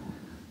 6.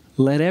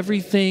 Let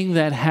everything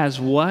that has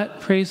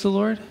what, praise the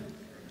Lord?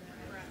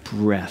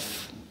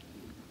 Breath.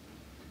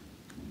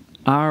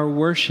 Our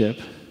worship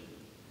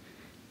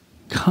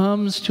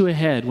comes to a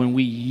head when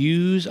we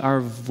use our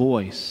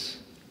voice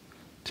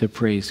to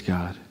praise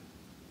God.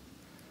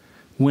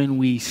 When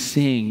we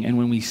sing and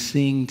when we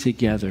sing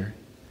together.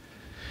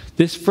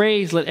 This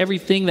phrase, let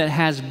everything that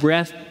has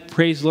breath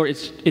praise the Lord,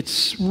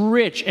 it's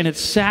rich and it's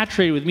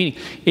saturated with meaning.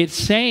 It's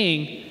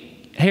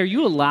saying, hey, are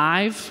you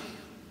alive?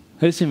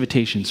 This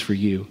invitation's for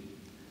you.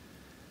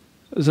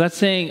 So that's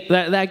saying,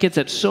 that gets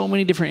at so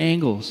many different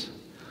angles.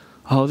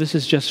 Oh, this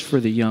is just for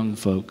the young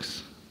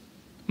folks.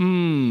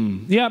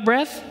 You got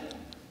breath?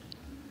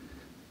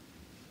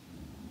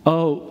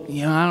 Oh,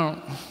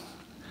 I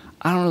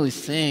don't really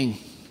sing.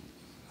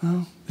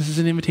 Well, this is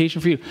an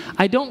invitation for you.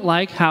 I don't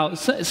like how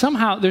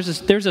somehow there's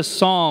a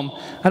psalm,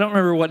 I don't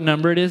remember what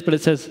number it is, but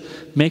it says,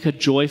 make a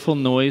joyful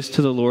noise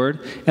to the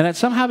Lord. And that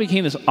somehow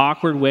became this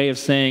awkward way of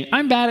saying,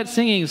 I'm bad at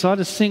singing, so I'll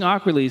just sing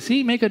awkwardly.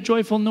 See, make a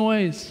joyful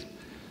noise.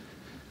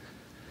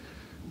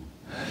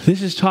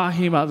 This is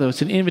talking about, though,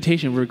 it's an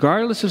invitation.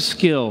 Regardless of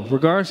skill,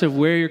 regardless of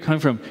where you're coming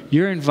from,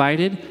 you're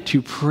invited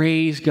to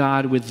praise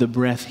God with the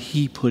breath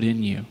He put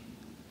in you.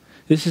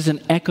 This is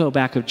an echo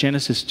back of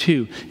Genesis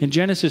 2. In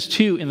Genesis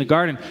 2, in the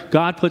garden,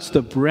 God puts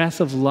the breath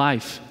of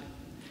life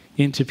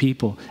into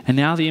people. And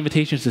now the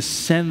invitation is to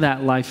send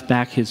that life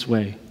back His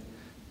way.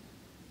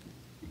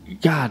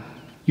 God,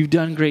 you've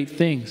done great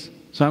things,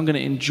 so I'm going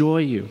to enjoy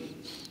you.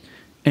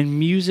 And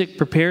music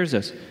prepares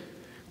us.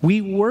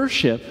 We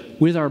worship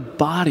with our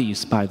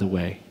bodies, by the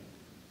way.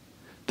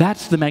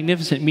 That's the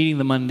magnificent meeting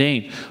the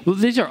mundane. Well,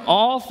 these are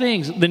all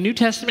things, the New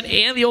Testament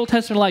and the Old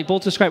Testament alike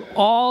both describe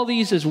all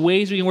these as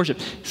ways we can worship.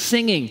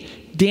 Singing,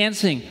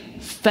 dancing,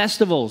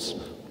 festivals,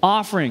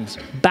 offerings,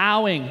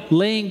 bowing,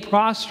 laying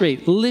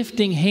prostrate,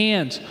 lifting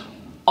hands.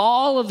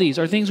 All of these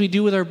are things we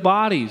do with our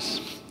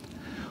bodies.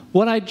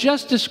 What I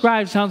just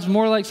described sounds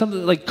more like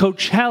something like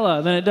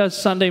Coachella than it does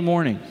Sunday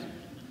morning.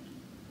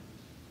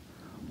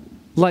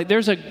 Like,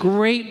 there's a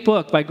great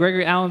book by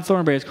Gregory Alan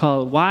Thornberry. It's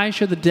called Why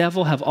Should the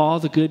Devil Have All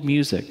the Good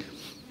Music?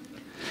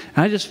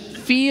 And I just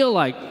feel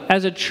like,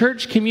 as a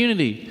church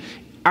community,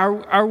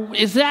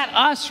 is that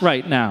us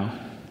right now?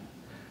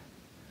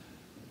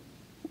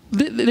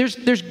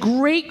 There's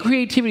great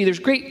creativity. There's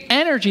great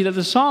energy that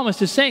the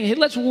psalmist is saying, hey,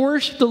 let's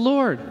worship the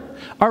Lord.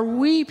 Are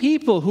we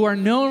people who are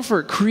known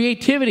for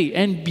creativity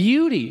and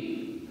beauty?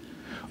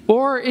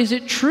 Or is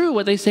it true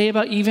what they say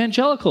about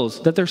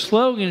evangelicals, that their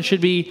slogan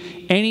should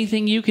be,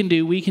 anything you can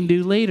do, we can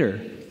do later?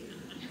 Do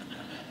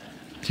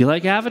you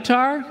like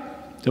Avatar?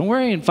 Don't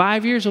worry, in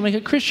 5 years we'll make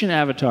a Christian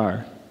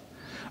Avatar.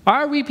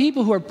 Are we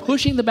people who are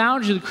pushing the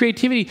boundaries of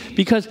creativity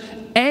because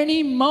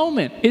any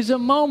moment is a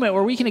moment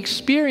where we can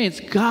experience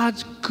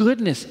God's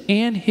goodness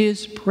and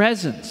His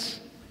presence?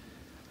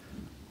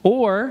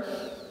 Or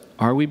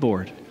are we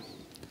bored?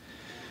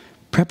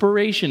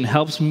 Preparation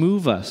helps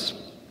move us.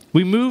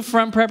 We move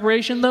from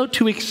preparation, though,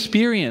 to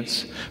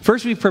experience.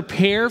 First, we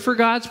prepare for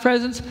God's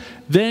presence.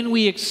 Then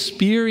we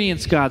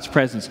experience God's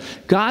presence.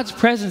 God's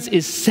presence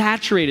is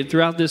saturated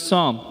throughout this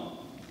psalm.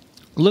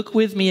 Look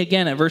with me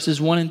again at verses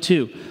 1 and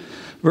 2.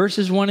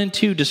 Verses 1 and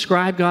 2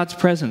 describe God's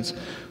presence.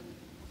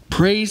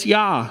 Praise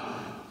Yah.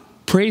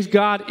 Praise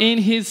God in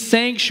His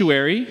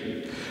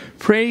sanctuary.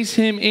 Praise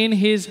Him in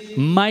His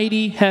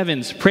mighty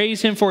heavens.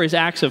 Praise Him for His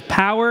acts of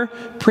power.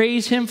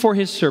 Praise Him for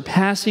His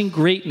surpassing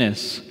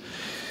greatness.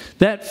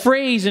 That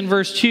phrase in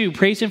verse 2,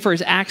 praise Him for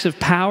His acts of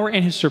power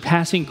and His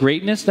surpassing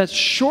greatness, that's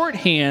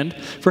shorthand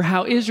for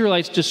how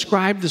Israelites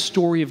describe the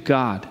story of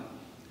God.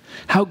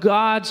 How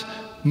God's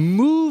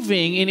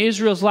moving in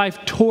Israel's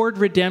life toward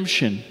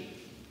redemption.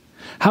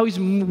 How He's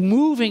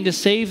moving to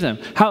save them.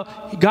 How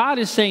God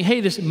is saying,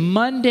 hey, this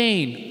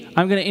mundane,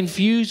 I'm going to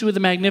infuse with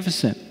the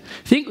magnificent.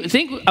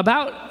 Think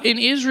about in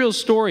Israel's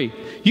story,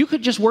 you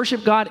could just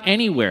worship God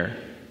anywhere.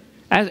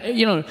 As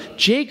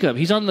Jacob,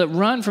 he's on the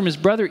run from his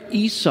brother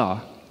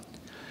Esau.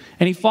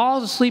 And he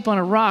falls asleep on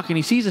a rock and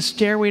he sees a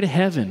stairway to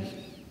heaven.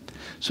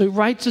 So he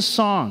writes a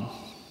song.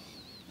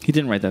 He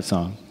didn't write that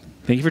song.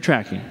 Thank you for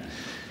tracking.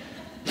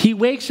 He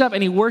wakes up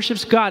and he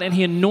worships God and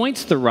he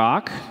anoints the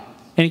rock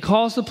and he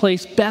calls the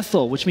place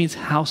Bethel, which means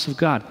house of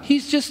God.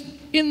 He's just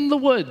in the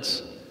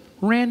woods,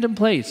 random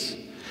place.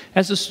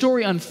 As the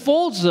story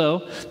unfolds,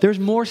 though, there's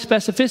more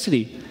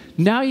specificity.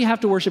 Now you have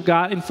to worship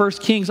God in 1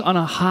 Kings on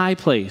a high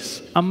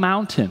place, a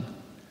mountain.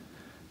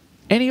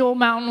 Any old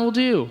mountain will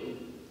do.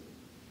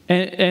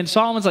 And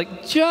Solomon's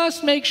like,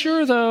 just make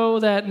sure, though,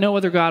 that no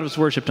other god was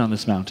worshipped on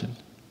this mountain.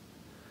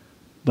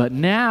 But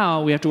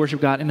now we have to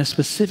worship God in a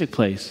specific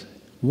place.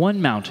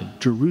 One mountain,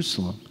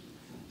 Jerusalem,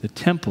 the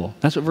temple.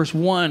 That's what verse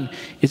 1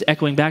 is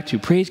echoing back to.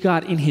 Praise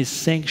God in His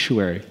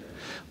sanctuary.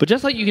 But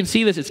just like you can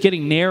see this, it's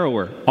getting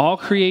narrower. All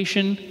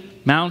creation,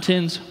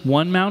 mountains,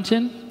 one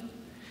mountain.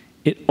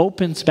 It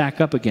opens back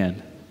up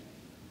again.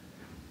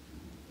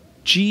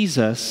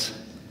 Jesus,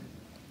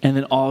 and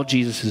then all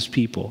Jesus'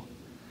 people.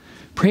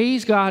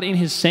 Praise God in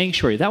His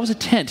sanctuary. That was a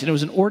tent, and it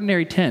was an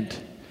ordinary tent.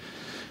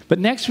 But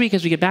next week,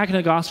 as we get back into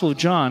the Gospel of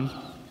John,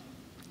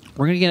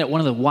 we're going to get at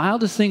one of the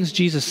wildest things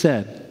Jesus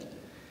said.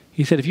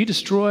 He said, if you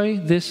destroy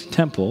this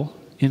temple,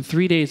 in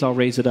 3 days I'll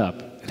raise it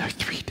up. And there are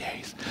 3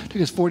 days. It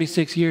took us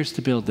 46 years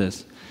to build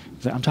this.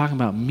 I'm talking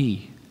about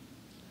me.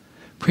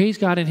 Praise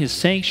God in his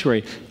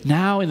sanctuary.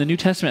 Now in the New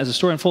Testament, as the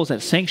story unfolds,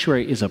 that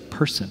sanctuary is a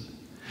person.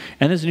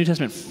 And as the New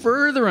Testament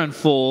further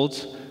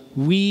unfolds,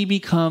 we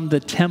become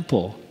the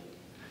temple.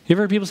 You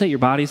ever heard people say your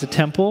body's a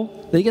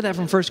temple? They get that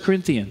from 1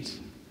 Corinthians.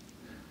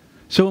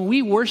 So when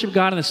we worship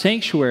God in the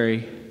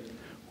sanctuary,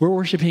 we're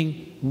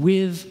worshiping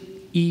with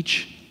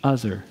each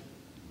other.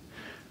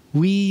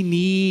 We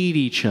need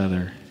each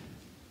other.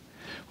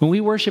 When we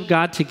worship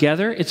God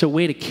together, it's a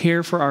way to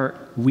care for our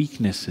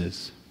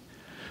weaknesses.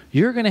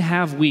 You're going to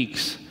have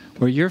weeks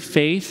where your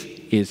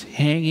faith is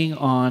hanging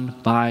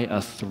on by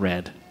a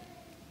thread.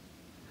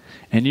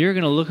 And you're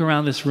going to look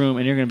around this room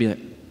and you're going to be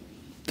like,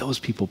 those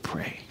people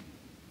pray.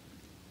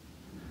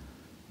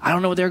 I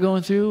don't know what they're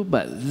going through,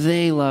 but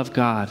they love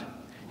God.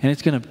 And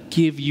it's going to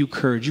give you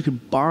courage. You can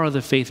borrow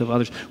the faith of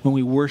others when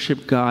we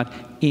worship God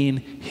in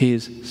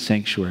his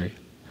sanctuary.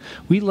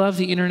 We love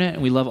the internet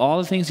and we love all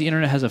the things the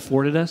internet has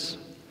afforded us.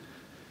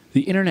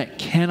 The internet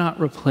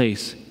cannot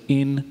replace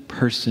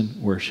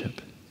in-person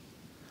worship.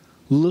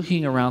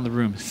 Looking around the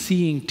room,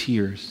 seeing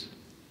tears,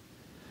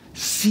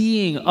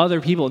 seeing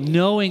other people,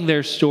 knowing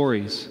their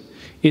stories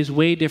is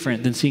way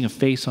different than seeing a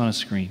face on a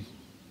screen.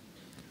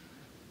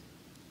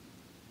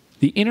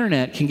 The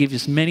internet can give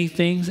us many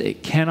things.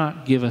 It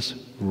cannot give us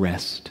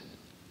rest.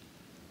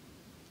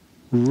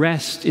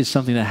 Rest is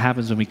something that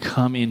happens when we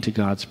come into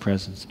God's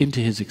presence,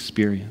 into his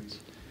experience.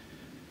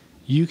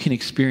 You can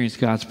experience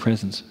God's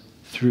presence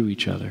through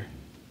each other.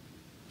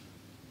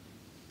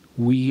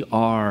 We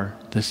are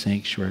the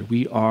sanctuary.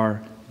 We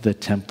are the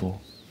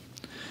temple.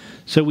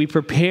 So we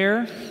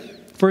prepare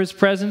for his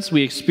presence.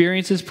 We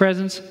experience his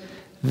presence.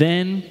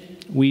 Then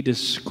we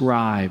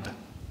describe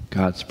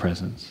God's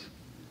presence.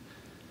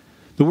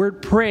 The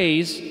word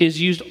praise is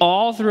used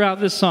all throughout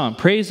this psalm.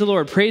 Praise the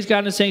Lord. Praise God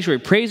in the sanctuary.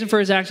 Praise him for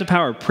his acts of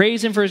power.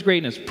 Praise him for his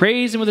greatness.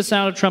 Praise him with the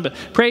sound of trumpet.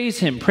 Praise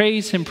him,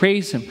 praise him,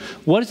 praise him.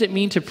 What does it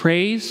mean to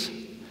praise?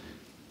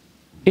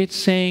 It's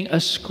saying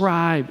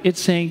ascribe. It's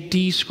saying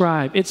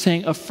describe. It's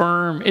saying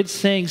affirm. It's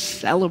saying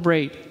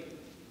celebrate.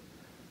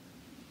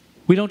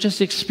 We don't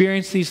just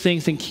experience these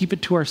things and keep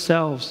it to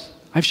ourselves.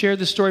 I've shared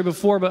this story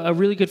before, but a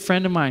really good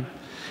friend of mine,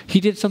 he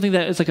did something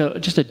that is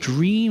like just a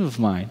dream of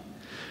mine.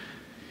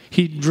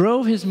 He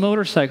drove his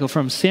motorcycle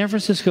from San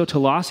Francisco to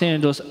Los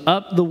Angeles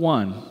up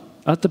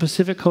the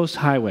Pacific Coast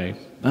Highway.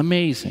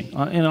 Amazing.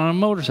 And on a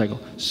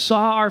motorcycle.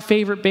 Saw our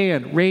favorite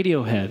band,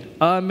 Radiohead.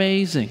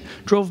 Amazing.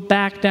 Drove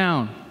back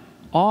down.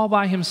 All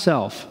by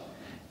himself.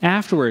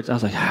 Afterwards, I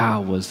was like,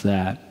 how was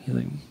that? He's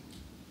like,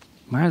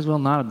 might as well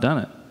not have done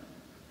it.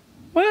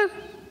 What?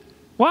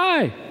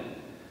 Why?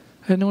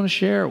 I had no one to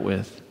share it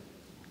with.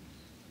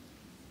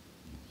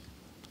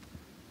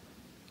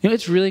 You know,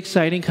 it's really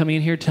exciting coming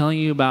in here telling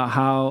you about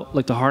how,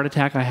 like the heart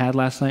attack I had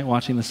last night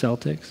watching the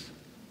Celtics.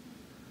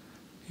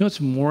 You know what's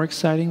more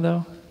exciting,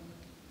 though?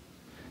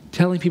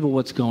 Telling people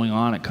what's going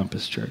on at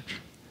Compass Church.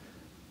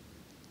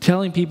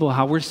 Telling people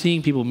how we're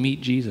seeing people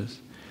meet Jesus.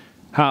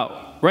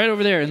 How right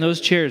over there in those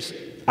chairs,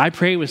 I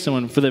prayed with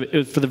someone for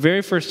the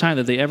very first time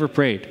that they ever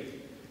prayed.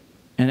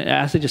 And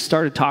as they just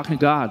started talking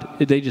to God,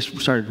 they just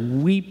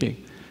started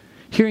weeping.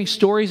 Hearing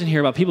stories in here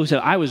about people who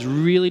said, I was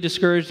really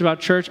discouraged about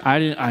church.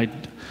 I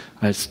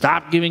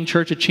stopped giving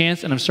church a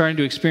chance, and I'm starting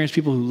to experience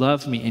people who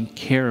love me and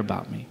care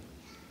about me.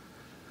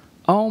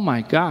 Oh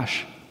my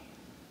gosh.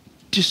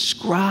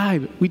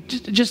 Describe. We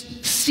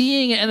just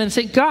seeing it and then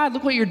say, God,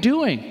 look what you're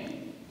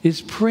doing, is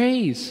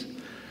praise.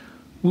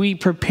 We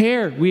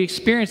prepare, we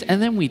experience, and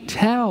then we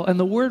tell. And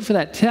the word for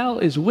that tell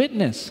is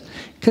witness.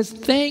 Because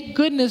thank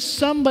goodness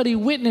somebody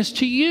witnessed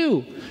to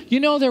you.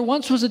 You know, there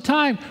once was a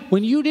time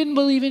when you didn't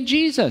believe in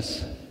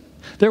Jesus.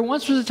 There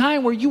once was a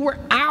time where you were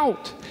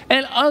out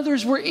and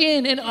others were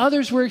in and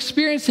others were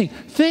experiencing.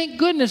 Thank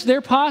goodness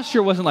their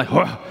posture wasn't like,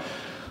 oh,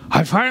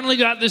 I finally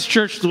got this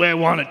church the way I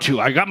want it to.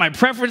 I got my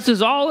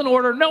preferences all in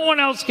order. No one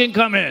else can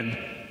come in.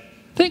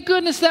 Thank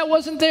goodness that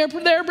wasn't their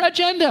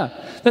agenda.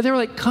 That they were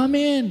like, come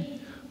in.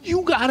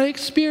 You got to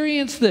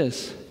experience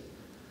this.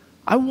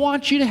 I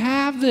want you to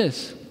have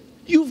this.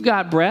 You've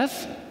got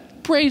breath.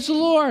 Praise the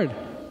Lord.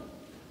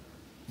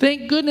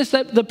 Thank goodness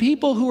that the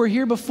people who were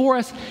here before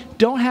us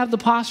don't have the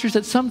postures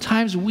that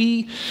sometimes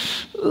we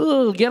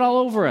get all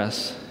over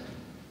us.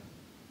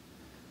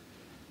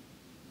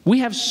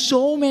 We have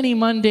so many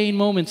mundane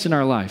moments in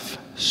our life.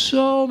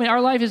 So many. Our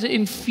life is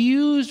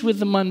infused with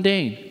the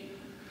mundane.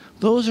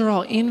 Those are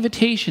all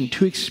invitation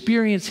to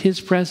experience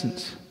his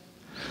presence.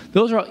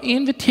 Those are all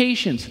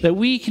invitations that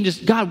we can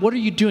just, God, what are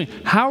you doing?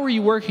 How are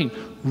you working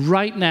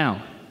right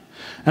now?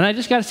 And I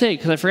just got to say,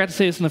 because I forgot to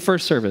say this in the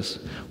first service,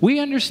 we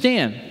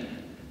understand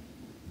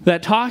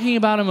that talking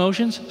about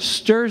emotions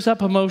stirs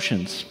up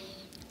emotions.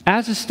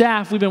 As a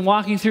staff, we've been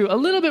walking through a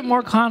little bit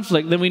more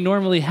conflict than we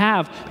normally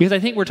have because I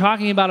think we're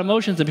talking about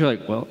emotions and people are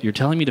like, well, you're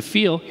telling me to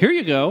feel. Here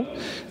you go.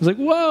 It's like,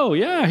 whoa,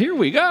 yeah, here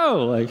we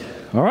go. Like,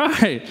 all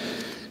right.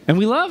 And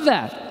we love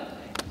that.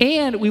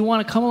 And we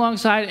want to come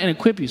alongside and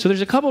equip you. So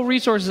there's a couple of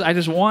resources I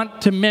just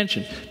want to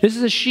mention. This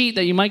is a sheet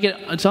that you might get.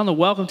 It's on the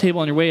welcome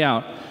table on your way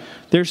out.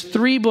 There's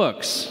 3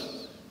 books.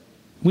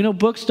 We know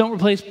books don't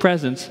replace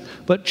presents,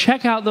 but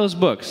check out those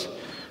books.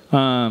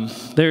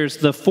 There's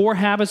the 4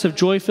 Habits of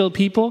Joy-Filled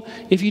People.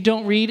 If you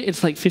don't read,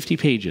 it's like 50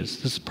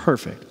 pages. This is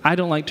perfect. I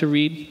don't like to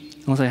read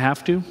unless I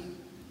have to.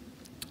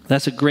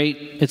 That's a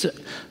great,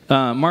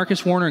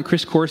 Marcus Warner and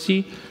Chris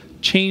Corsi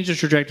changed the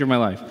trajectory of my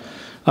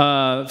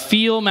life.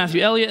 Feel,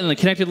 Matthew Elliott, and The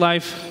Connected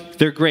Life,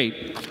 they're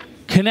great.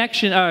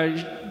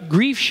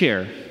 Grief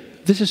Share.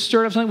 This has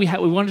stirred up something we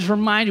want to just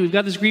remind you. We've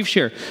got this grief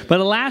share. But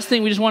the last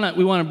thing we want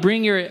to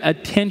bring your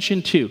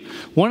attention to.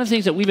 One of the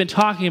things that we've been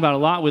talking about a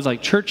lot with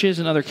like churches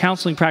and other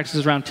counseling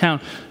practices around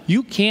town,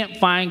 you can't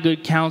find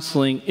good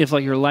counseling if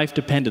like your life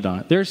depended on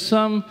it. There's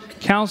some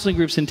counseling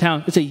groups in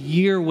town. It's a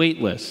year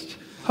wait list.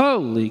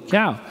 Holy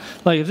cow.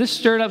 Like if this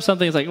stirred up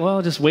something, it's like,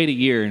 well, just wait a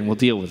year and we'll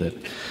deal with it.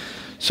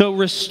 So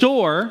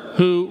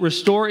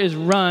Restore is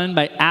run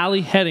by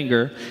Ali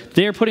Hedinger.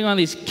 They're putting on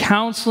these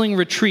counseling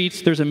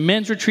retreats. There's a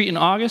men's retreat in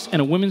August and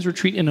a women's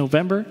retreat in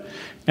November.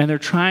 And they're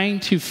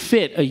trying to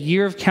fit a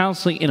year of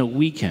counseling in a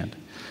weekend.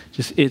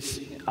 Here's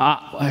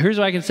what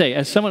I can say.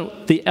 As someone,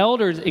 the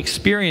elders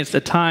experienced a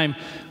time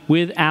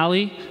with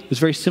Ali. It was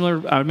very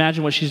similar, I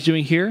imagine, what she's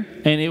doing here.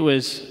 And it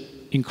was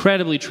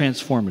incredibly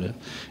transformative.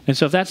 And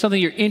so if that's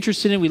something you're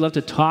interested in, we'd love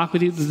to talk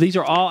with you. These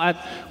are all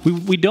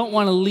we don't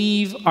want to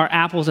leave our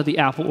apples at the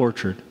apple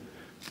orchard.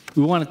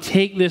 We want to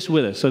take this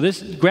with us. So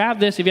grab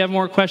this. If you have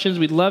more questions,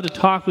 we'd love to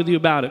talk with you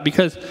about it,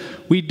 because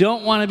we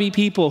don't want to be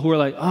people who are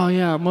like, oh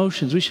yeah,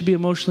 emotions. We should be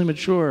emotionally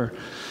mature.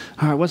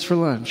 All right, what's for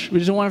lunch? We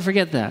just don't want to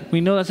forget that.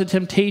 We know that's a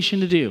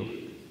temptation to do.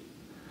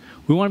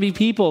 We want to be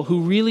people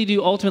who really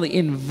do ultimately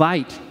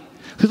invite.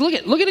 Because look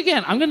at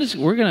again.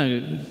 We're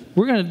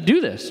gonna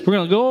do this. We're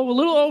gonna go a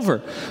little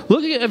over.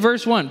 Look at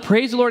verse 1.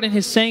 Praise the Lord in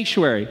His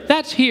sanctuary.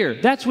 That's here.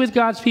 That's with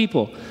God's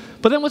people.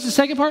 But then what's the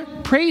second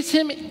part? Praise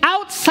Him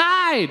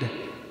outside.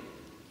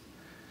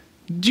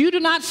 You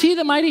do not see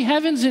the mighty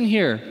heavens in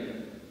here.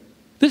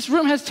 This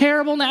room has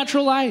terrible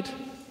natural light.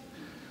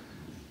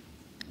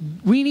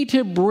 We need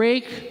to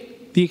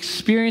break the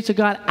experience of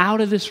God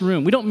out of this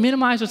room. We don't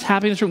minimize what's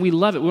happening in this room. We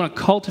love it. We want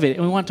to cultivate it,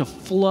 and we want it to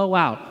flow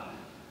out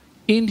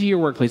into your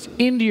workplace,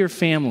 into your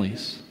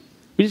families.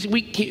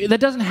 That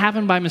doesn't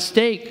happen by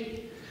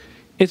mistake.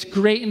 It's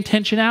great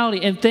intentionality.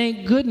 And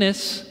thank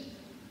goodness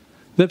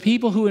the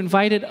people who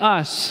invited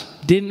us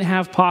didn't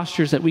have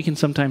postures that we can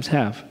sometimes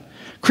have.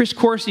 Chris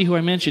Corsi, who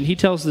I mentioned, he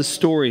tells this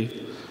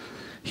story.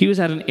 He was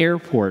at an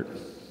airport,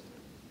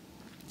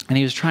 and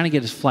he was trying to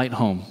get his flight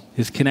home,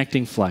 his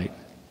connecting flight.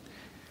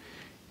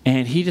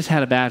 And he just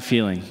had a bad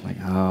feeling, like,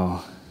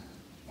 oh,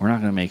 we're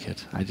not going to make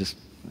it. We're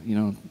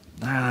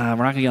not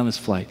going to get on this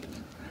flight.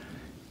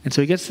 And so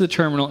he gets to the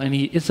terminal, and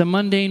it's a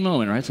mundane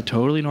moment, right? It's a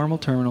totally normal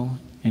terminal.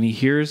 And he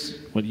hears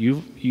what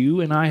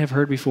you and I have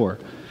heard before.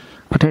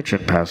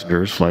 Attention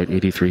passengers, flight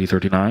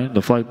 8339.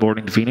 The flight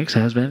boarding to Phoenix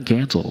has been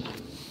canceled.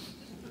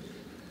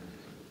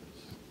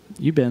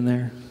 You've been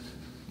there.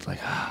 It's like,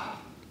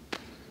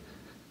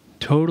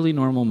 totally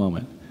normal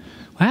moment.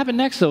 What happened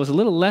next, though, was a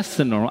little less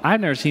than normal.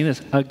 I've never seen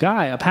this. A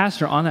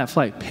passenger on that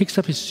flight, picks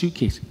up his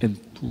suitcase and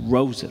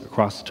throws it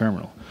across the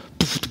terminal.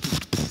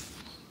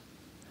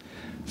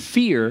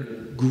 Fear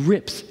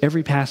grips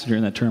every passenger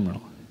in that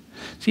terminal.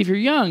 See, if you're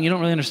young, you don't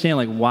really understand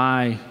like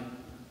why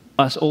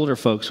us older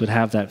folks would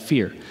have that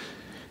fear.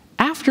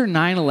 After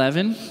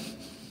 9/11,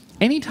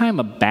 anytime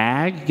a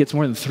bag gets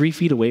more than 3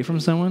 feet away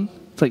from someone,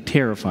 it's like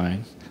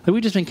terrifying. Like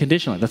we've just been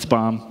conditioned, like that's a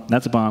bomb,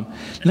 that's a bomb.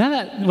 And now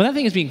when that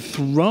thing is being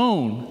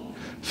thrown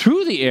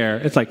through the air,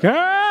 it's like,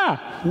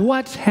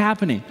 what's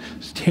happening?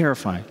 It's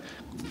terrifying.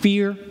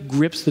 Fear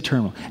grips the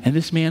terminal. And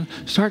this man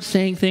starts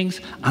saying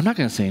things I'm not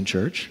going to say in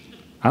church.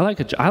 I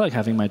like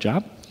having my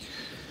job.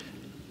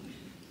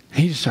 And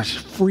he just starts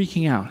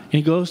freaking out. And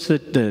he goes to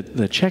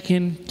the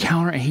check-in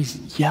counter, and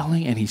he's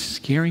yelling, and he's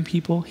scaring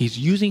people. He's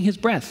using his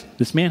breath.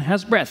 This man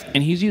has breath,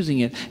 and he's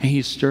using it, and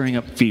he's stirring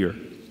up fear.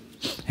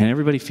 And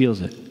everybody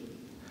feels it.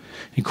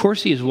 And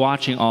Corsi is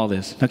watching all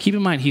this. Now keep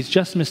in mind, he's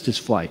just missed his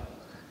flight.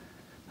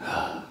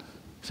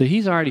 So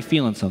he's already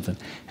feeling something.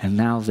 And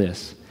now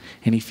this.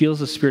 And he feels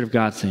the Spirit of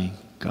God saying,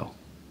 go.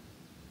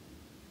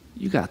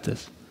 You got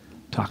this.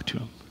 Talk to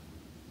him.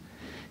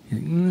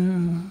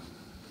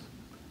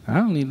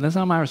 That's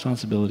not my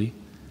responsibility.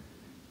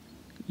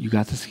 You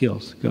got the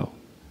skills. Go.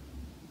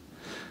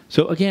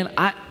 So again,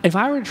 if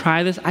I were to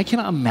try this, I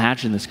cannot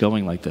imagine this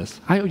going like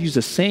this. I would use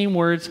the same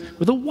words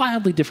with a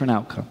wildly different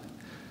outcome.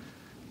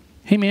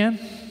 Hey man,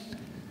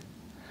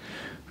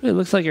 it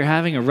looks like you're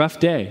having a rough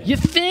day. You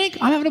think?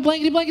 I'm having a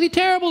blankety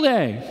terrible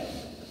day.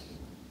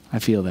 I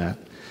feel that.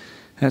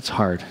 That's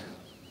hard.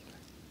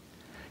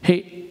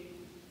 Hey,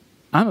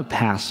 I'm a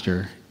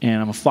pastor,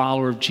 and I'm a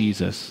follower of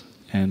Jesus,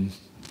 and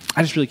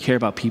I just really care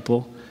about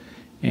people.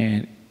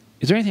 And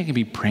is there anything I can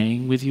be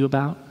praying with you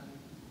about?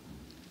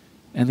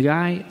 And the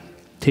guy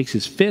takes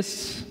his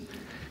fists,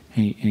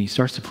 and he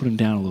starts to put them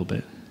down a little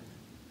bit.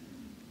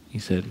 He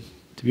said,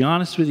 to be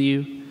honest with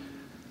you,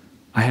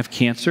 I have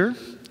cancer,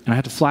 and I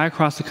had to fly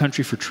across the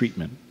country for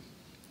treatment.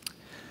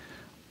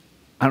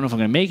 I don't know if I'm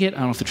going to make it. I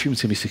don't know if the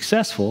treatment's going to be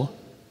successful.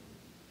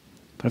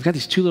 But I've got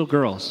these 2 little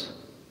girls.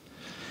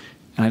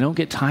 and I don't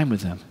get time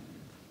with them.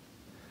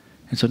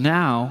 And so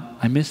now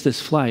I miss this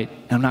flight,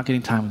 and I'm not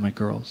getting time with my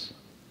girls.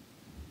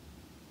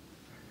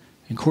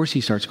 And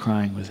Corsi starts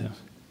crying with him.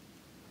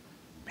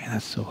 Man,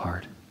 that's so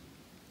hard.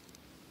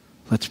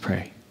 Let's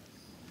pray.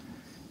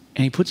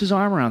 And he puts his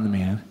arm around the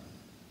man,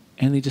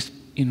 and they just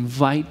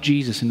invite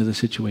Jesus into the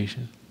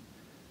situation.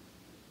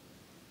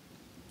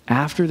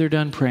 After they're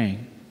done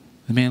praying,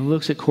 the man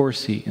looks at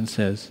Corsi and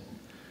says,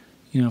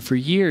 for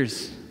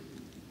years,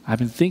 I've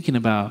been thinking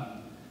about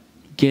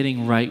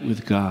getting right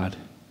with God.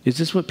 Is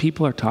this what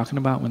people are talking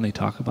about when they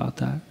talk about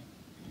that?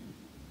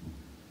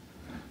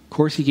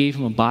 Corsi gave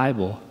him a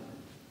Bible,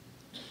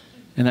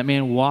 and that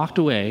man walked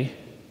away,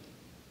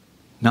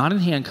 not in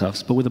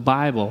handcuffs, but with a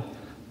Bible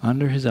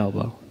under his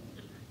elbow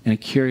and a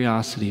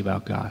curiosity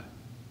about God.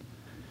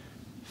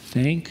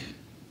 Thank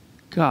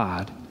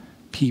God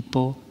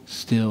people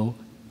still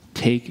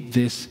take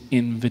this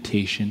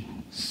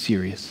invitation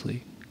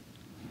seriously.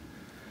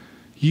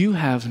 You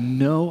have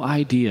no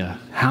idea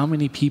how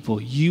many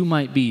people you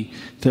might be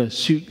the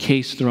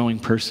suitcase throwing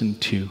person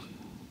to.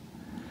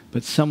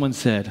 But someone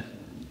said,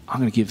 I'm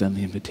going to give them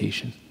the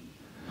invitation.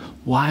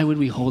 Why would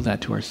we hold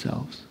that to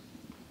ourselves?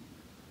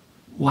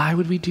 Why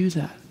would we do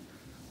that?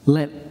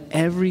 Let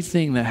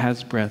everything that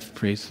has breath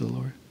praise the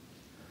Lord.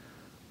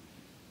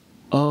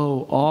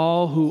 Oh,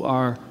 all who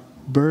are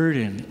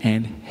burdened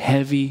and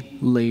heavy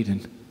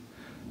laden,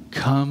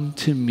 come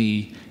to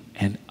me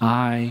and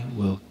I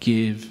will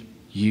give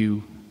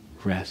you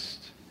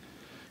rest.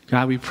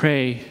 God, we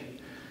pray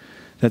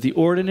that the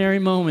ordinary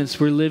moments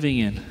we're living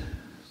in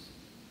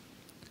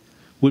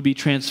would be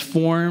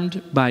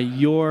transformed by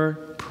your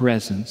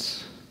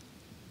presence.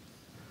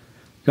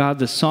 God,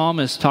 the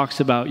psalmist talks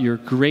about your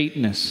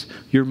greatness,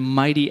 your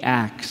mighty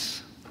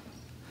acts.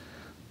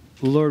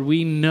 Lord,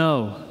 we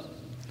know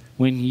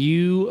when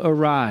you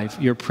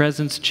arrive, your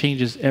presence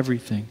changes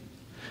everything.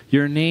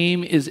 Your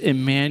name is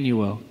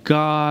Emmanuel,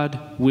 God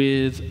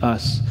with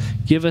us.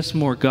 Give us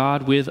more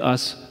God with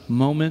us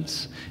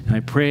moments. And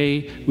I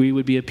pray we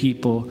would be a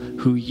people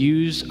who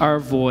use our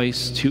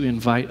voice to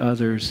invite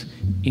others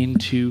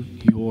into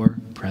your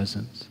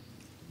presence.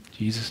 In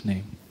Jesus'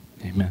 name,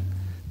 amen.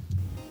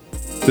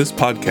 This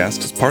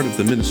podcast is part of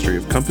the ministry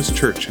of Compass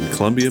Church in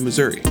Columbia,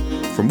 Missouri.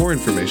 For more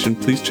information,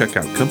 please check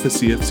out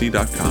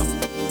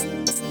compasscfc.com.